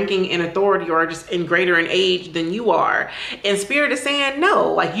higher ranking in authority or just in greater in age than you are. And Spirit is saying,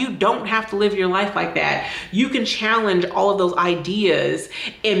 no, like, you don't have to live your life like that. You can challenge all of those ideas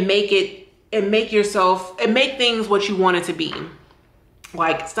and make things what you want it to be.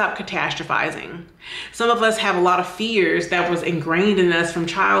 Like, stop catastrophizing. Some of us have a lot of fears that was ingrained in us from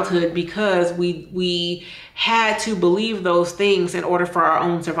childhood because we had to believe those things in order for our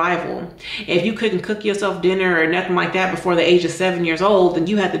own survival. If you couldn't cook yourself dinner or nothing like that before the age of 7 years old, then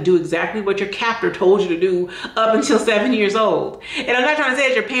you had to do exactly what your captor told you to do up until 7 years old. And I'm not trying to say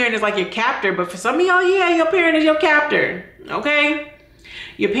that your parent is like your captor, but for some of y'all, yeah, your parent is your captor, okay?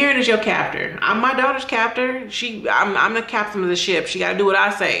 Your parent is your captor. I'm my daughter's captor. I'm the captain of the ship. She got to do what I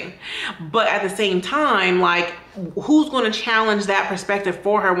say. But at the same time, like, who's going to challenge that perspective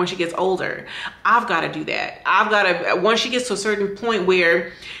for her when she gets older? I've got to do that. I've got to, once she gets to a certain point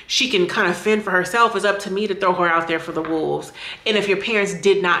where she can kind of fend for herself, it's up to me to throw her out there for the wolves. And if your parents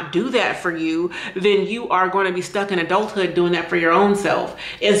did not do that for you, then you are going to be stuck in adulthood doing that for your own self.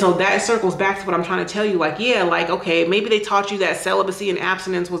 And so that circles back to what I'm trying to tell you. Like, yeah, like, okay, maybe they taught you that celibacy and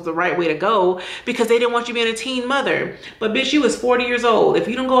abstinence was the right way to go because they didn't want you being a teen mother. But bitch, you was 40 years old. If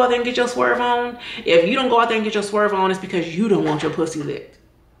you don't go out there and get your swerve on, it's because you don't want your pussy licked.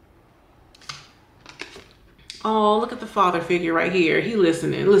 Oh, look at the father figure right here. He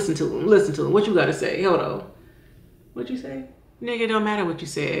listening. Listen to him. What you got to say? Hold on. What you say? Nigga, it don't matter what you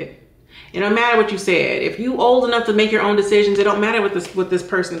said. It don't matter what you said. If you old enough to make your own decisions, it don't matter what this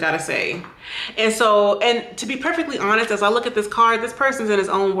person got to say. And so, and to be perfectly honest, as I look at this card, this person's in his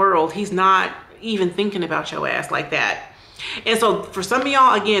own world. He's not even thinking about your ass like that. And so for some of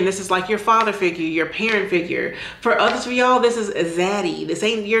y'all, again, this is like your father figure, your parent figure. For others of y'all, this is a zaddy. This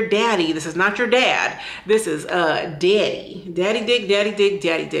ain't your daddy. This is not your dad. This is daddy. Daddy dick, daddy dick,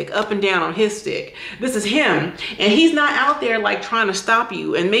 daddy dick. Up and down on his stick. This is him. And he's not out there like trying to stop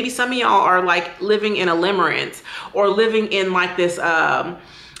you. And maybe some of y'all are like living in a limerence, or living in like this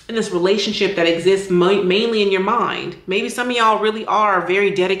in this relationship that exists mainly in your mind. Maybe some of y'all really are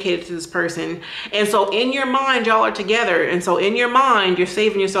very dedicated to this person, and so in your mind y'all are together, and so in your mind you're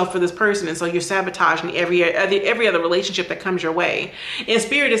saving yourself for this person, and so you're sabotaging every other relationship that comes your way. And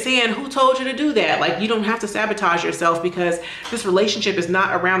Spirit is saying, who told you to do that? Like, you don't have to sabotage yourself, because this relationship is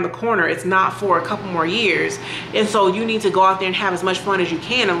not around the corner. It's not for a couple more years, and so you need to go out there and have as much fun as you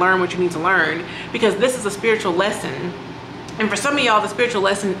can and learn what you need to learn, because this is a spiritual lesson. And for some of y'all, the spiritual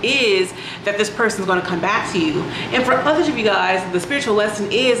lesson is that this person is going to come back to you. And for others of you guys, the spiritual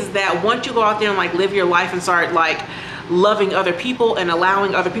lesson is that once you go out there and like live your life and start like loving other people and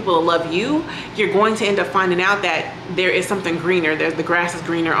allowing other people to love you, you're going to end up finding out that there is something greener. The grass is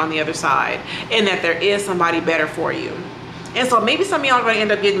greener on the other side, and that there is somebody better for you. And so maybe some of y'all are going to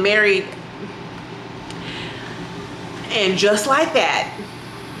end up getting married, and just like that,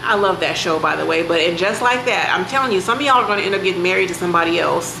 I love that show, by the way, and just like that, I'm telling you, some of y'all are going to end up getting married to somebody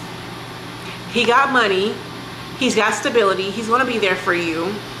else. He got money, he's got stability, he's going to be there for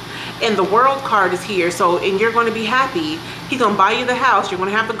you, and the world card is here, and you're going to be happy. He's going to buy you the house, you're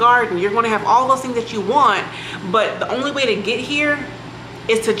going to have the garden, you're going to have all those things that you want, but the only way to get here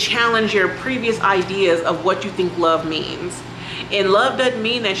is to challenge your previous ideas of what you think love means. And love doesn't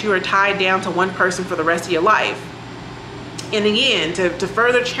mean that you are tied down to one person for the rest of your life. And again, to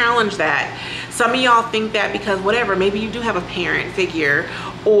further challenge that, some of y'all think that because whatever, maybe you do have a parent figure,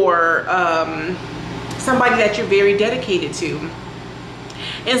 or somebody that you're very dedicated to.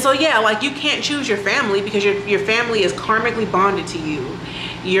 And so yeah, like, you can't choose your family, because your family is karmically bonded to you.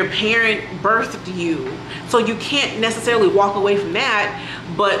 Your parent birthed you, so you can't necessarily walk away from that.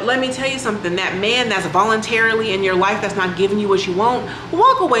 But let me tell you something, that man that's voluntarily in your life that's not giving you what you want,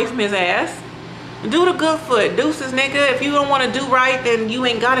 walk away from his ass. Do the good foot. Deuces, nigga. If you don't want to do right, then you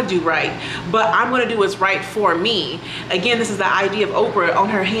ain't got to do right. But I'm going to do what's right for me. Again, this is the idea of Oprah on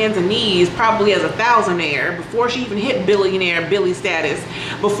her hands and knees, probably as a thousandaire, before she even hit billionaire Billy status,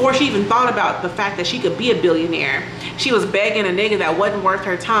 before she even thought about the fact that she could be a billionaire. She was begging a nigga that wasn't worth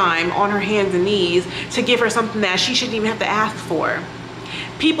her time on her hands and knees to give her something that she shouldn't even have to ask for.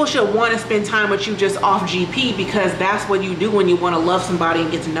 People should want to spend time with you just off GP, because that's what you do when you want to love somebody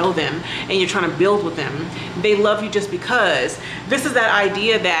and get to know them and you're trying to build with them. They love you just because. This is that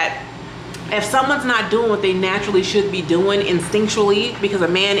idea that if someone's not doing what they naturally should be doing instinctually, because a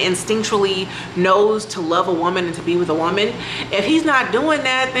man instinctually knows to love a woman and to be with a woman, if he's not doing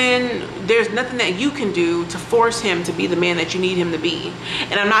that, then there's nothing that you can do to force him to be the man that you need him to be.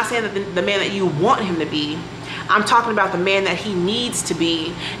 And I'm not saying that the man that you want him to be. I'm talking about the man that he needs to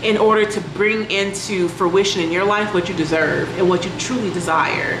be in order to bring into fruition in your life what you deserve and what you truly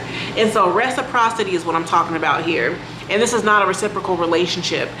desire. And so reciprocity is what I'm talking about here. And this is not a reciprocal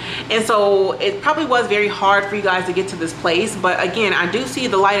relationship. And so it probably was very hard for you guys to get to this place. But again, I do see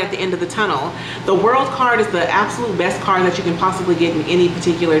the light at the end of the tunnel. The world card is the absolute best card that you can possibly get in any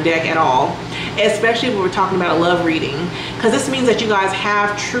particular deck at all. Especially when we're talking about a love reading. Because this means that you guys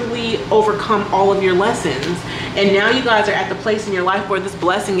have truly overcome all of your lessons. And now you guys are at the place in your life where this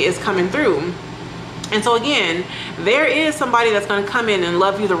blessing is coming through. And so again, there is somebody that's going to come in and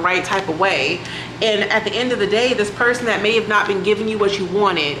love you the right type of way. And at the end of the day, this person that may have not been giving you what you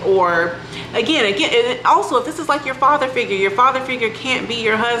wanted, or again, and also if this is like your father figure can't be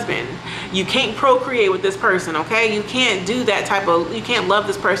your husband. You can't procreate with this person, okay? You can't do that you can't love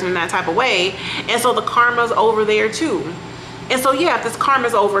this person in that type of way. And so the karma's over there too. And so yeah, if this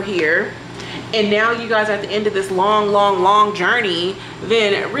karma's over here, and now you guys are at the end of this long journey,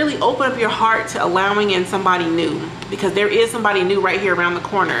 then really open up your heart to allowing in somebody new, because there is somebody new right here around the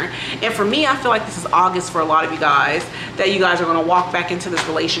corner. And for me, I feel like this is August for a lot of you guys, that you guys are going to walk back into this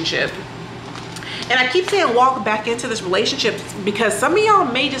relationship. And I keep saying walk back into this relationship because some of y'all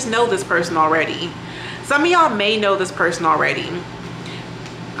may just know this person already. Some of y'all may know this person already.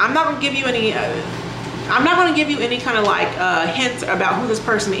 I'm not going to give you any kind of like hints about who this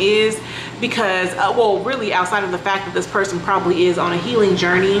person is, because well, really outside of the fact that this person probably is on a healing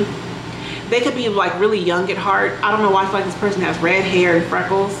journey. They could be like really young at heart. I don't know why I feel like this person has red hair and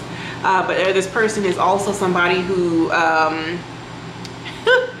freckles, but this person is also somebody who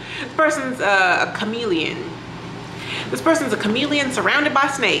this person's a chameleon. This person's a chameleon surrounded by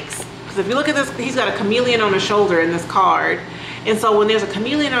snakes, because if you look at this, he's got a chameleon on his shoulder in this card. And so when there's a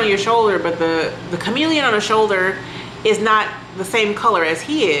chameleon on your shoulder, but the chameleon on the shoulder is not the same color as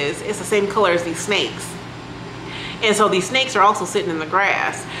he is. It's the same color as these snakes. And so these snakes are also sitting in the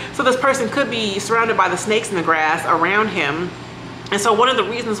grass. So this person could be surrounded by the snakes in the grass around him. And so one of the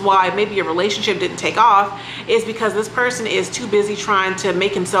reasons why maybe your relationship didn't take off is because this person is too busy trying to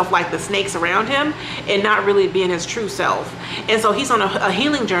make himself like the snakes around him and not really being his true self. And so he's on a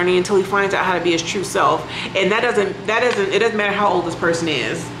healing journey until he finds out how to be his true self. And it doesn't matter how old this person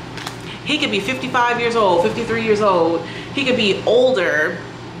is. He could be 55 years old, 53 years old. He could be older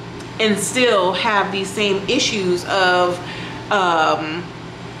and still have these same issues of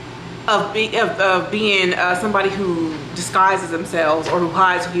being somebody who disguises themselves or who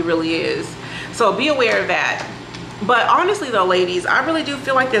hides who he really is. So be aware of that. But honestly though, ladies, I really do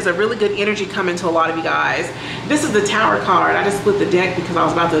feel like there's a really good energy coming to a lot of you guys. This is the Tower card. I just split the deck because I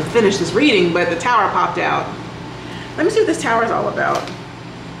was about to finish this reading, but the Tower popped out. Let me see what this Tower is all about.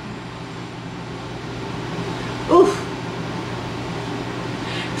 Oof.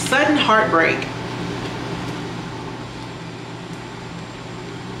 Sudden heartbreak.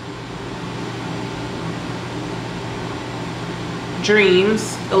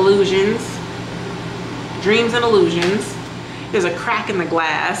 Dreams, illusions, dreams and illusions. There's a crack in the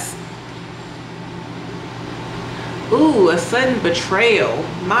glass. Ooh, a sudden betrayal.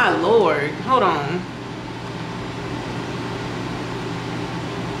 My Lord, hold on.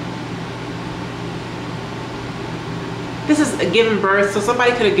 This is a giving birth, so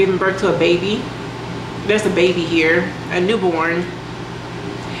somebody could have given birth to a baby. There's a baby here, a newborn.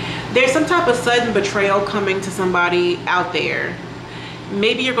 There's some type of sudden betrayal coming to somebody out there.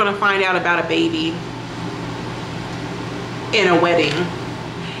 Maybe you're going to find out about a baby in a wedding,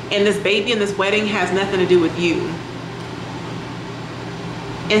 and this baby in this wedding has nothing to do with you.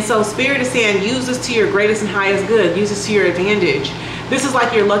 And so Spirit is saying, use this to your greatest and highest good. Use this to your advantage. This is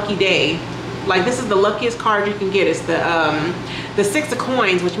like your lucky day. Like, this is the luckiest card you can get. It's the Six of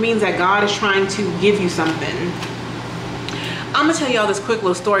Coins, which means that God is trying to give you something. I'm gonna tell y'all this quick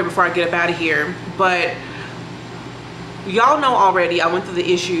little story before I get up out of here, but y'all know already I went through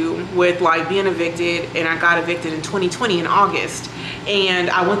the issue with like being evicted, and I got evicted in 2020 in August,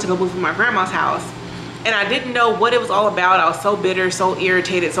 and I went to go move to my grandma's house, and I didn't know what it was all about. I was so bitter, so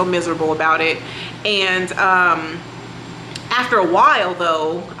irritated, so miserable about it. And after a while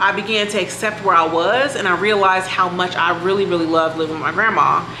though, I began to accept where I was, and I realized how much I really, really loved living with my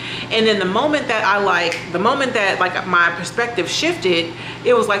grandma. And then the moment that my perspective shifted,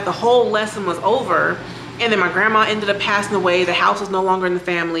 it was like the whole lesson was over. And then my grandma ended up passing away. The house was no longer in the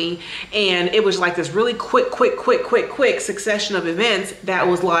family. And it was like this really quick succession of events that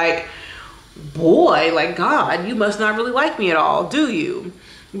was like, boy, like, God, you must not really like me at all, do you?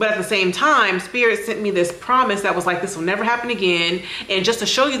 But at the same time, Spirit sent me this promise that was like, this will never happen again. And just to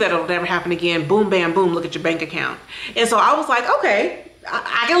show you that it'll never happen again, boom, bam, boom, look at your bank account. And so I was like, okay,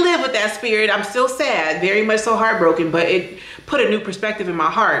 I can live with that, Spirit. I'm still sad, very much so heartbroken, but it put a new perspective in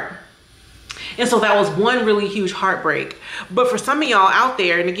my heart. And so that was one really huge heartbreak. But for some of y'all out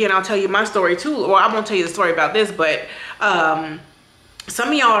there, and again, I'll tell you my story too, or I won't tell you the story about this, but some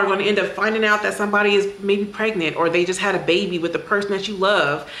of y'all are going to end up finding out that somebody is maybe pregnant, or they just had a baby with the person that you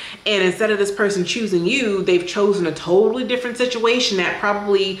love. And instead of this person choosing you, they've chosen a totally different situation that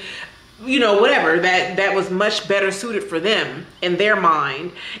probably, you know, whatever, that was much better suited for them in their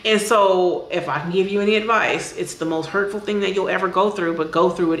mind. And so if I can give you any advice, it's the most hurtful thing that you'll ever go through, but go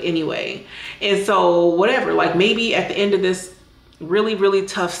through it anyway. And so whatever, like maybe at the end of this really, really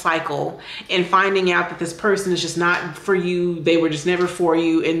tough cycle, and finding out that this person is just not for you, they were just never for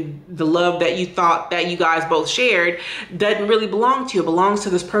you, and the love that you thought that you guys both shared doesn't really belong to you. It belongs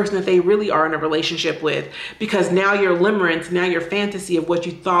to this person that they really are in a relationship with, because now your limerence, now your fantasy of what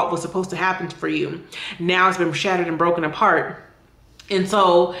you thought was supposed to happen for you, now it's been shattered and broken apart. And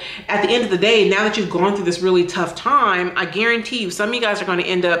so at the end of the day, now that you've gone through this really tough time, I guarantee you some of you guys are going to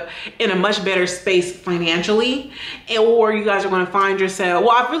end up in a much better space financially, or you guys are going to find yourself,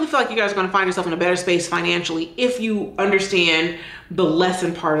 well, I really feel like you guys are going to find yourself in a better space financially if you understand the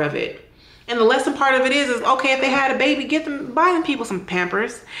lesson part of it. And the lesson part of it is okay, if they had a baby, buy them people some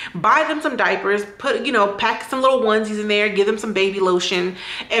Pampers, buy them some diapers, pack some little onesies in there, give them some baby lotion,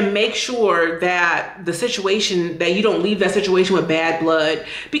 and make sure that the situation, that you don't leave that situation with bad blood.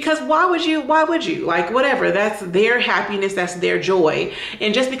 Because why would you? Like, whatever, that's their happiness, that's their joy.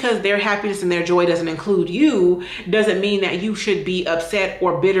 And just because their happiness and their joy doesn't include you, doesn't mean that you should be upset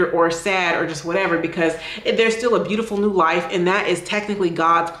or bitter or sad or just whatever, because there's still a beautiful new life, and that is technically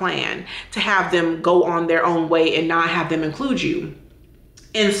God's plan, to have them go on their own way and not have them include you.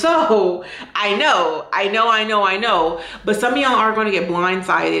 And so I know, but some of y'all are going to get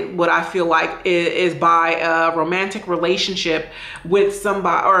blindsided. What I feel like is by a romantic relationship with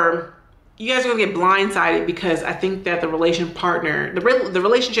somebody, or you guys are going to get blindsided because I think that the relationship partner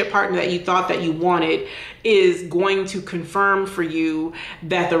that you thought that you wanted is going to confirm for you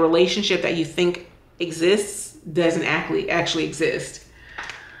that the relationship that you think exists doesn't actually exist.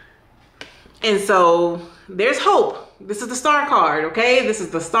 And so there's hope. This is the star card, okay? This is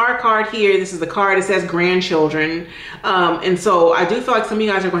the star card here. This is the card that says grandchildren. And so I do feel like some of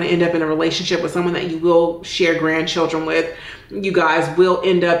you guys are going to end up in a relationship with someone that you will share grandchildren with. You guys will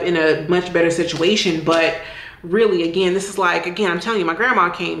end up in a much better situation. But really, again, this is like, again, I'm telling you, my grandma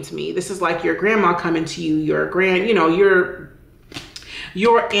came to me. This is like your grandma coming to you,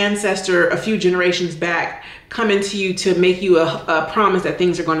 your ancestor a few generations back coming to you to make you a promise that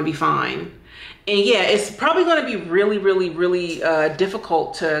things are going to be fine. And yeah, it's probably going to be really, really, really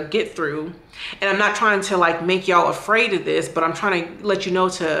difficult to get through. And I'm not trying to like make y'all afraid of this, but I'm trying to let you know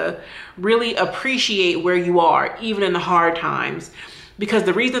to really appreciate where you are, even in the hard times. Because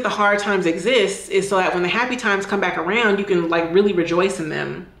the reason that the hard times exist is so that when the happy times come back around, you can like really rejoice in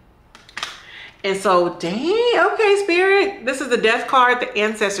them. And so, dang, okay, Spirit. This is the death card, the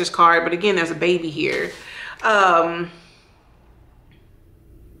ancestors card. But again, there's a baby here.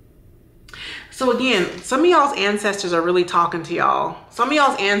 So again, some of y'all's ancestors are really talking to y'all. Some of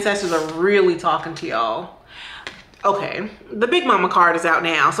y'all's ancestors are really talking to y'all. Okay, the Big Mama card is out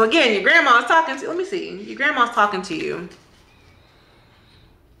now. So again, your grandma's talking to you. Let me see. Your grandma's talking to you.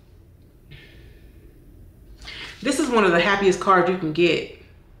 This is one of the happiest cards you can get.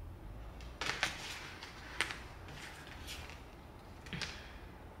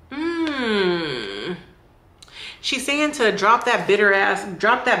 She's saying to drop that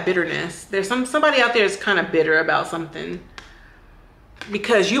bitterness. There's somebody out there that's kind of bitter about something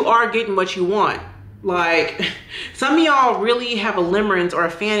because you are getting what you want. Like, some of y'all really have a limerence or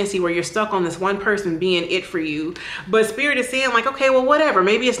a fantasy where you're stuck on this one person being it for you. But Spirit is saying like, okay, well, whatever.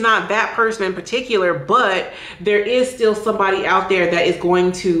 Maybe it's not that person in particular, but there is still somebody out there that is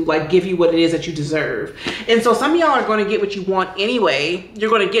going to like give you what it is that you deserve. And so some of y'all are going to get what you want anyway. You're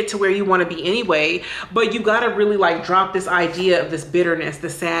going to get to where you want to be anyway. But you got to really like drop this idea of this bitterness, the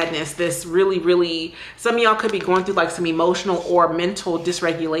sadness, this really, really, some of y'all could be going through like some emotional or mental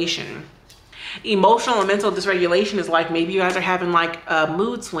dysregulation. Emotional and mental dysregulation is like maybe you guys are having like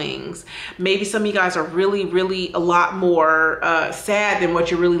mood swings. Maybe some of you guys are really, really a lot more sad than what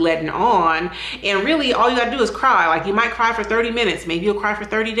you're really letting on. And really all you gotta do is cry. Like you might cry for 30 minutes. Maybe you'll cry for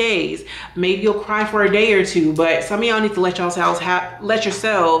 30 days. Maybe you'll cry for a day or two. But some of y'all need to let yourselves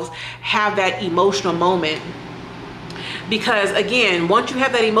have that emotional moment. Because again, once you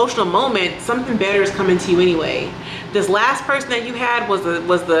have that emotional moment, something better is coming to you anyway. This last person that you had was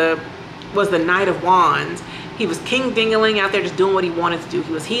the Knight of Wands. He was king dingling out there just doing what he wanted to do.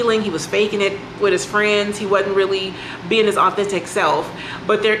 He was healing, he was faking it with his friends, he wasn't really being his authentic self.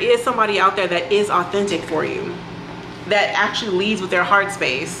 But there is somebody out there that is authentic for you, that actually leads with their heart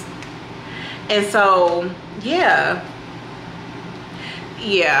space. And so yeah,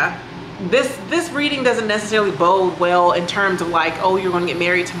 this reading doesn't necessarily bode well in terms of like, oh, you're going to get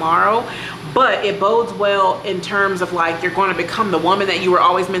married tomorrow. But it bodes well in terms of like you're going to become the woman that you were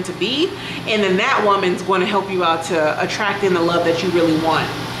always meant to be, and then that woman's going to help you out to attract in the love that you really want.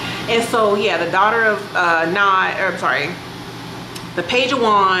 And so yeah, the daughter of the Page of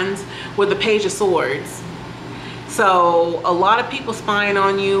Wands with the Page of Swords. So a lot of people spying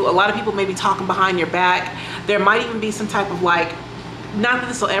on you, a lot of people maybe talking behind your back. There might even be some type of like, not that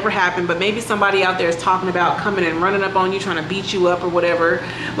this will ever happen, but maybe somebody out there is talking about coming and running up on you, trying to beat you up or whatever.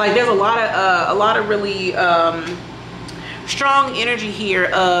 Like there's a lot of really strong energy here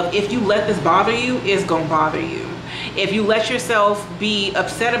of if you let this bother you, it's gonna bother you. If you let yourself be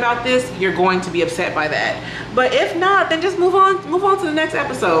upset about this, you're going to be upset by that. But if not, then just move on to the next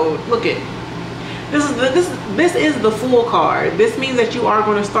episode. Look it. This is the Fool card. This means that you are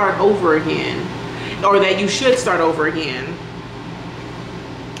going to start over again, or that you should start over again.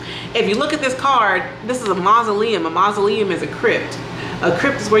 If you look at this card, this is a mausoleum. A mausoleum is a crypt. A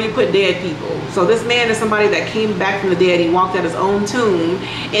crypt is where you put dead people. So this man is somebody that came back from the dead. He walked out his own tomb,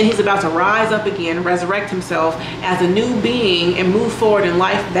 and he's about to rise up again, resurrect himself as a new being and move forward in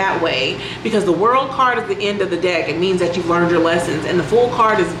life that way. Because the World card is the end of the deck. It means that you've learned your lessons. And the Fool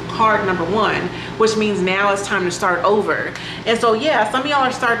card is card number 1, which means now it's time to start over. And so yeah, some of y'all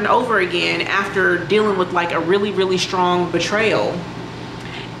are starting over again after dealing with like a really, really strong betrayal.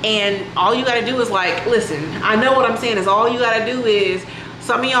 And all you got to do is like, listen, I know what I'm saying is all you got to do is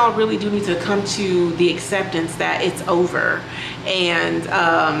some of y'all really do need to come to the acceptance that it's over. And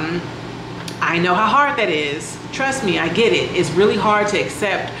I know how hard that is. Trust me, I get it. It's really hard to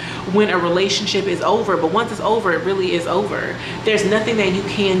accept when a relationship is over, but once it's over, it really is over. There's nothing that you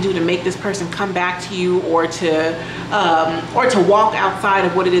can do to make this person come back to you, or to walk outside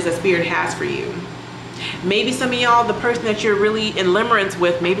of what it is that Spirit has for you. Maybe some of y'all, the person that you're really in limerence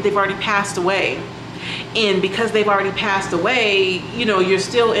with, maybe they've already passed away. And because they've already passed away, you know, you're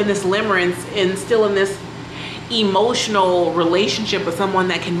still in this limerence and still in this emotional relationship with someone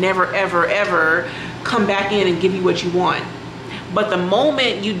that can never, ever, ever come back in and give you what you want. But the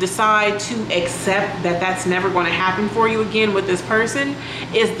moment you decide to accept that that's never going to happen for you again with this person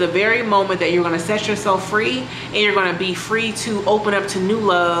is the very moment that you're going to set yourself free, and you're going to be free to open up to new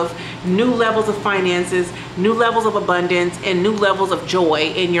love, new levels of finances, new levels of abundance, and new levels of joy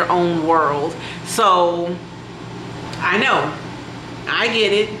in your own world. So I know, I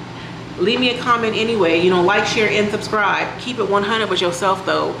get it. Leave me a comment anyway. You know, like, share, and subscribe. Keep it 100 with yourself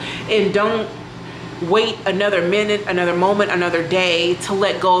though, and don't wait another minute, another moment, another day to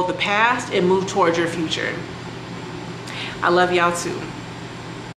let go of the past and move towards your future. I love y'all too.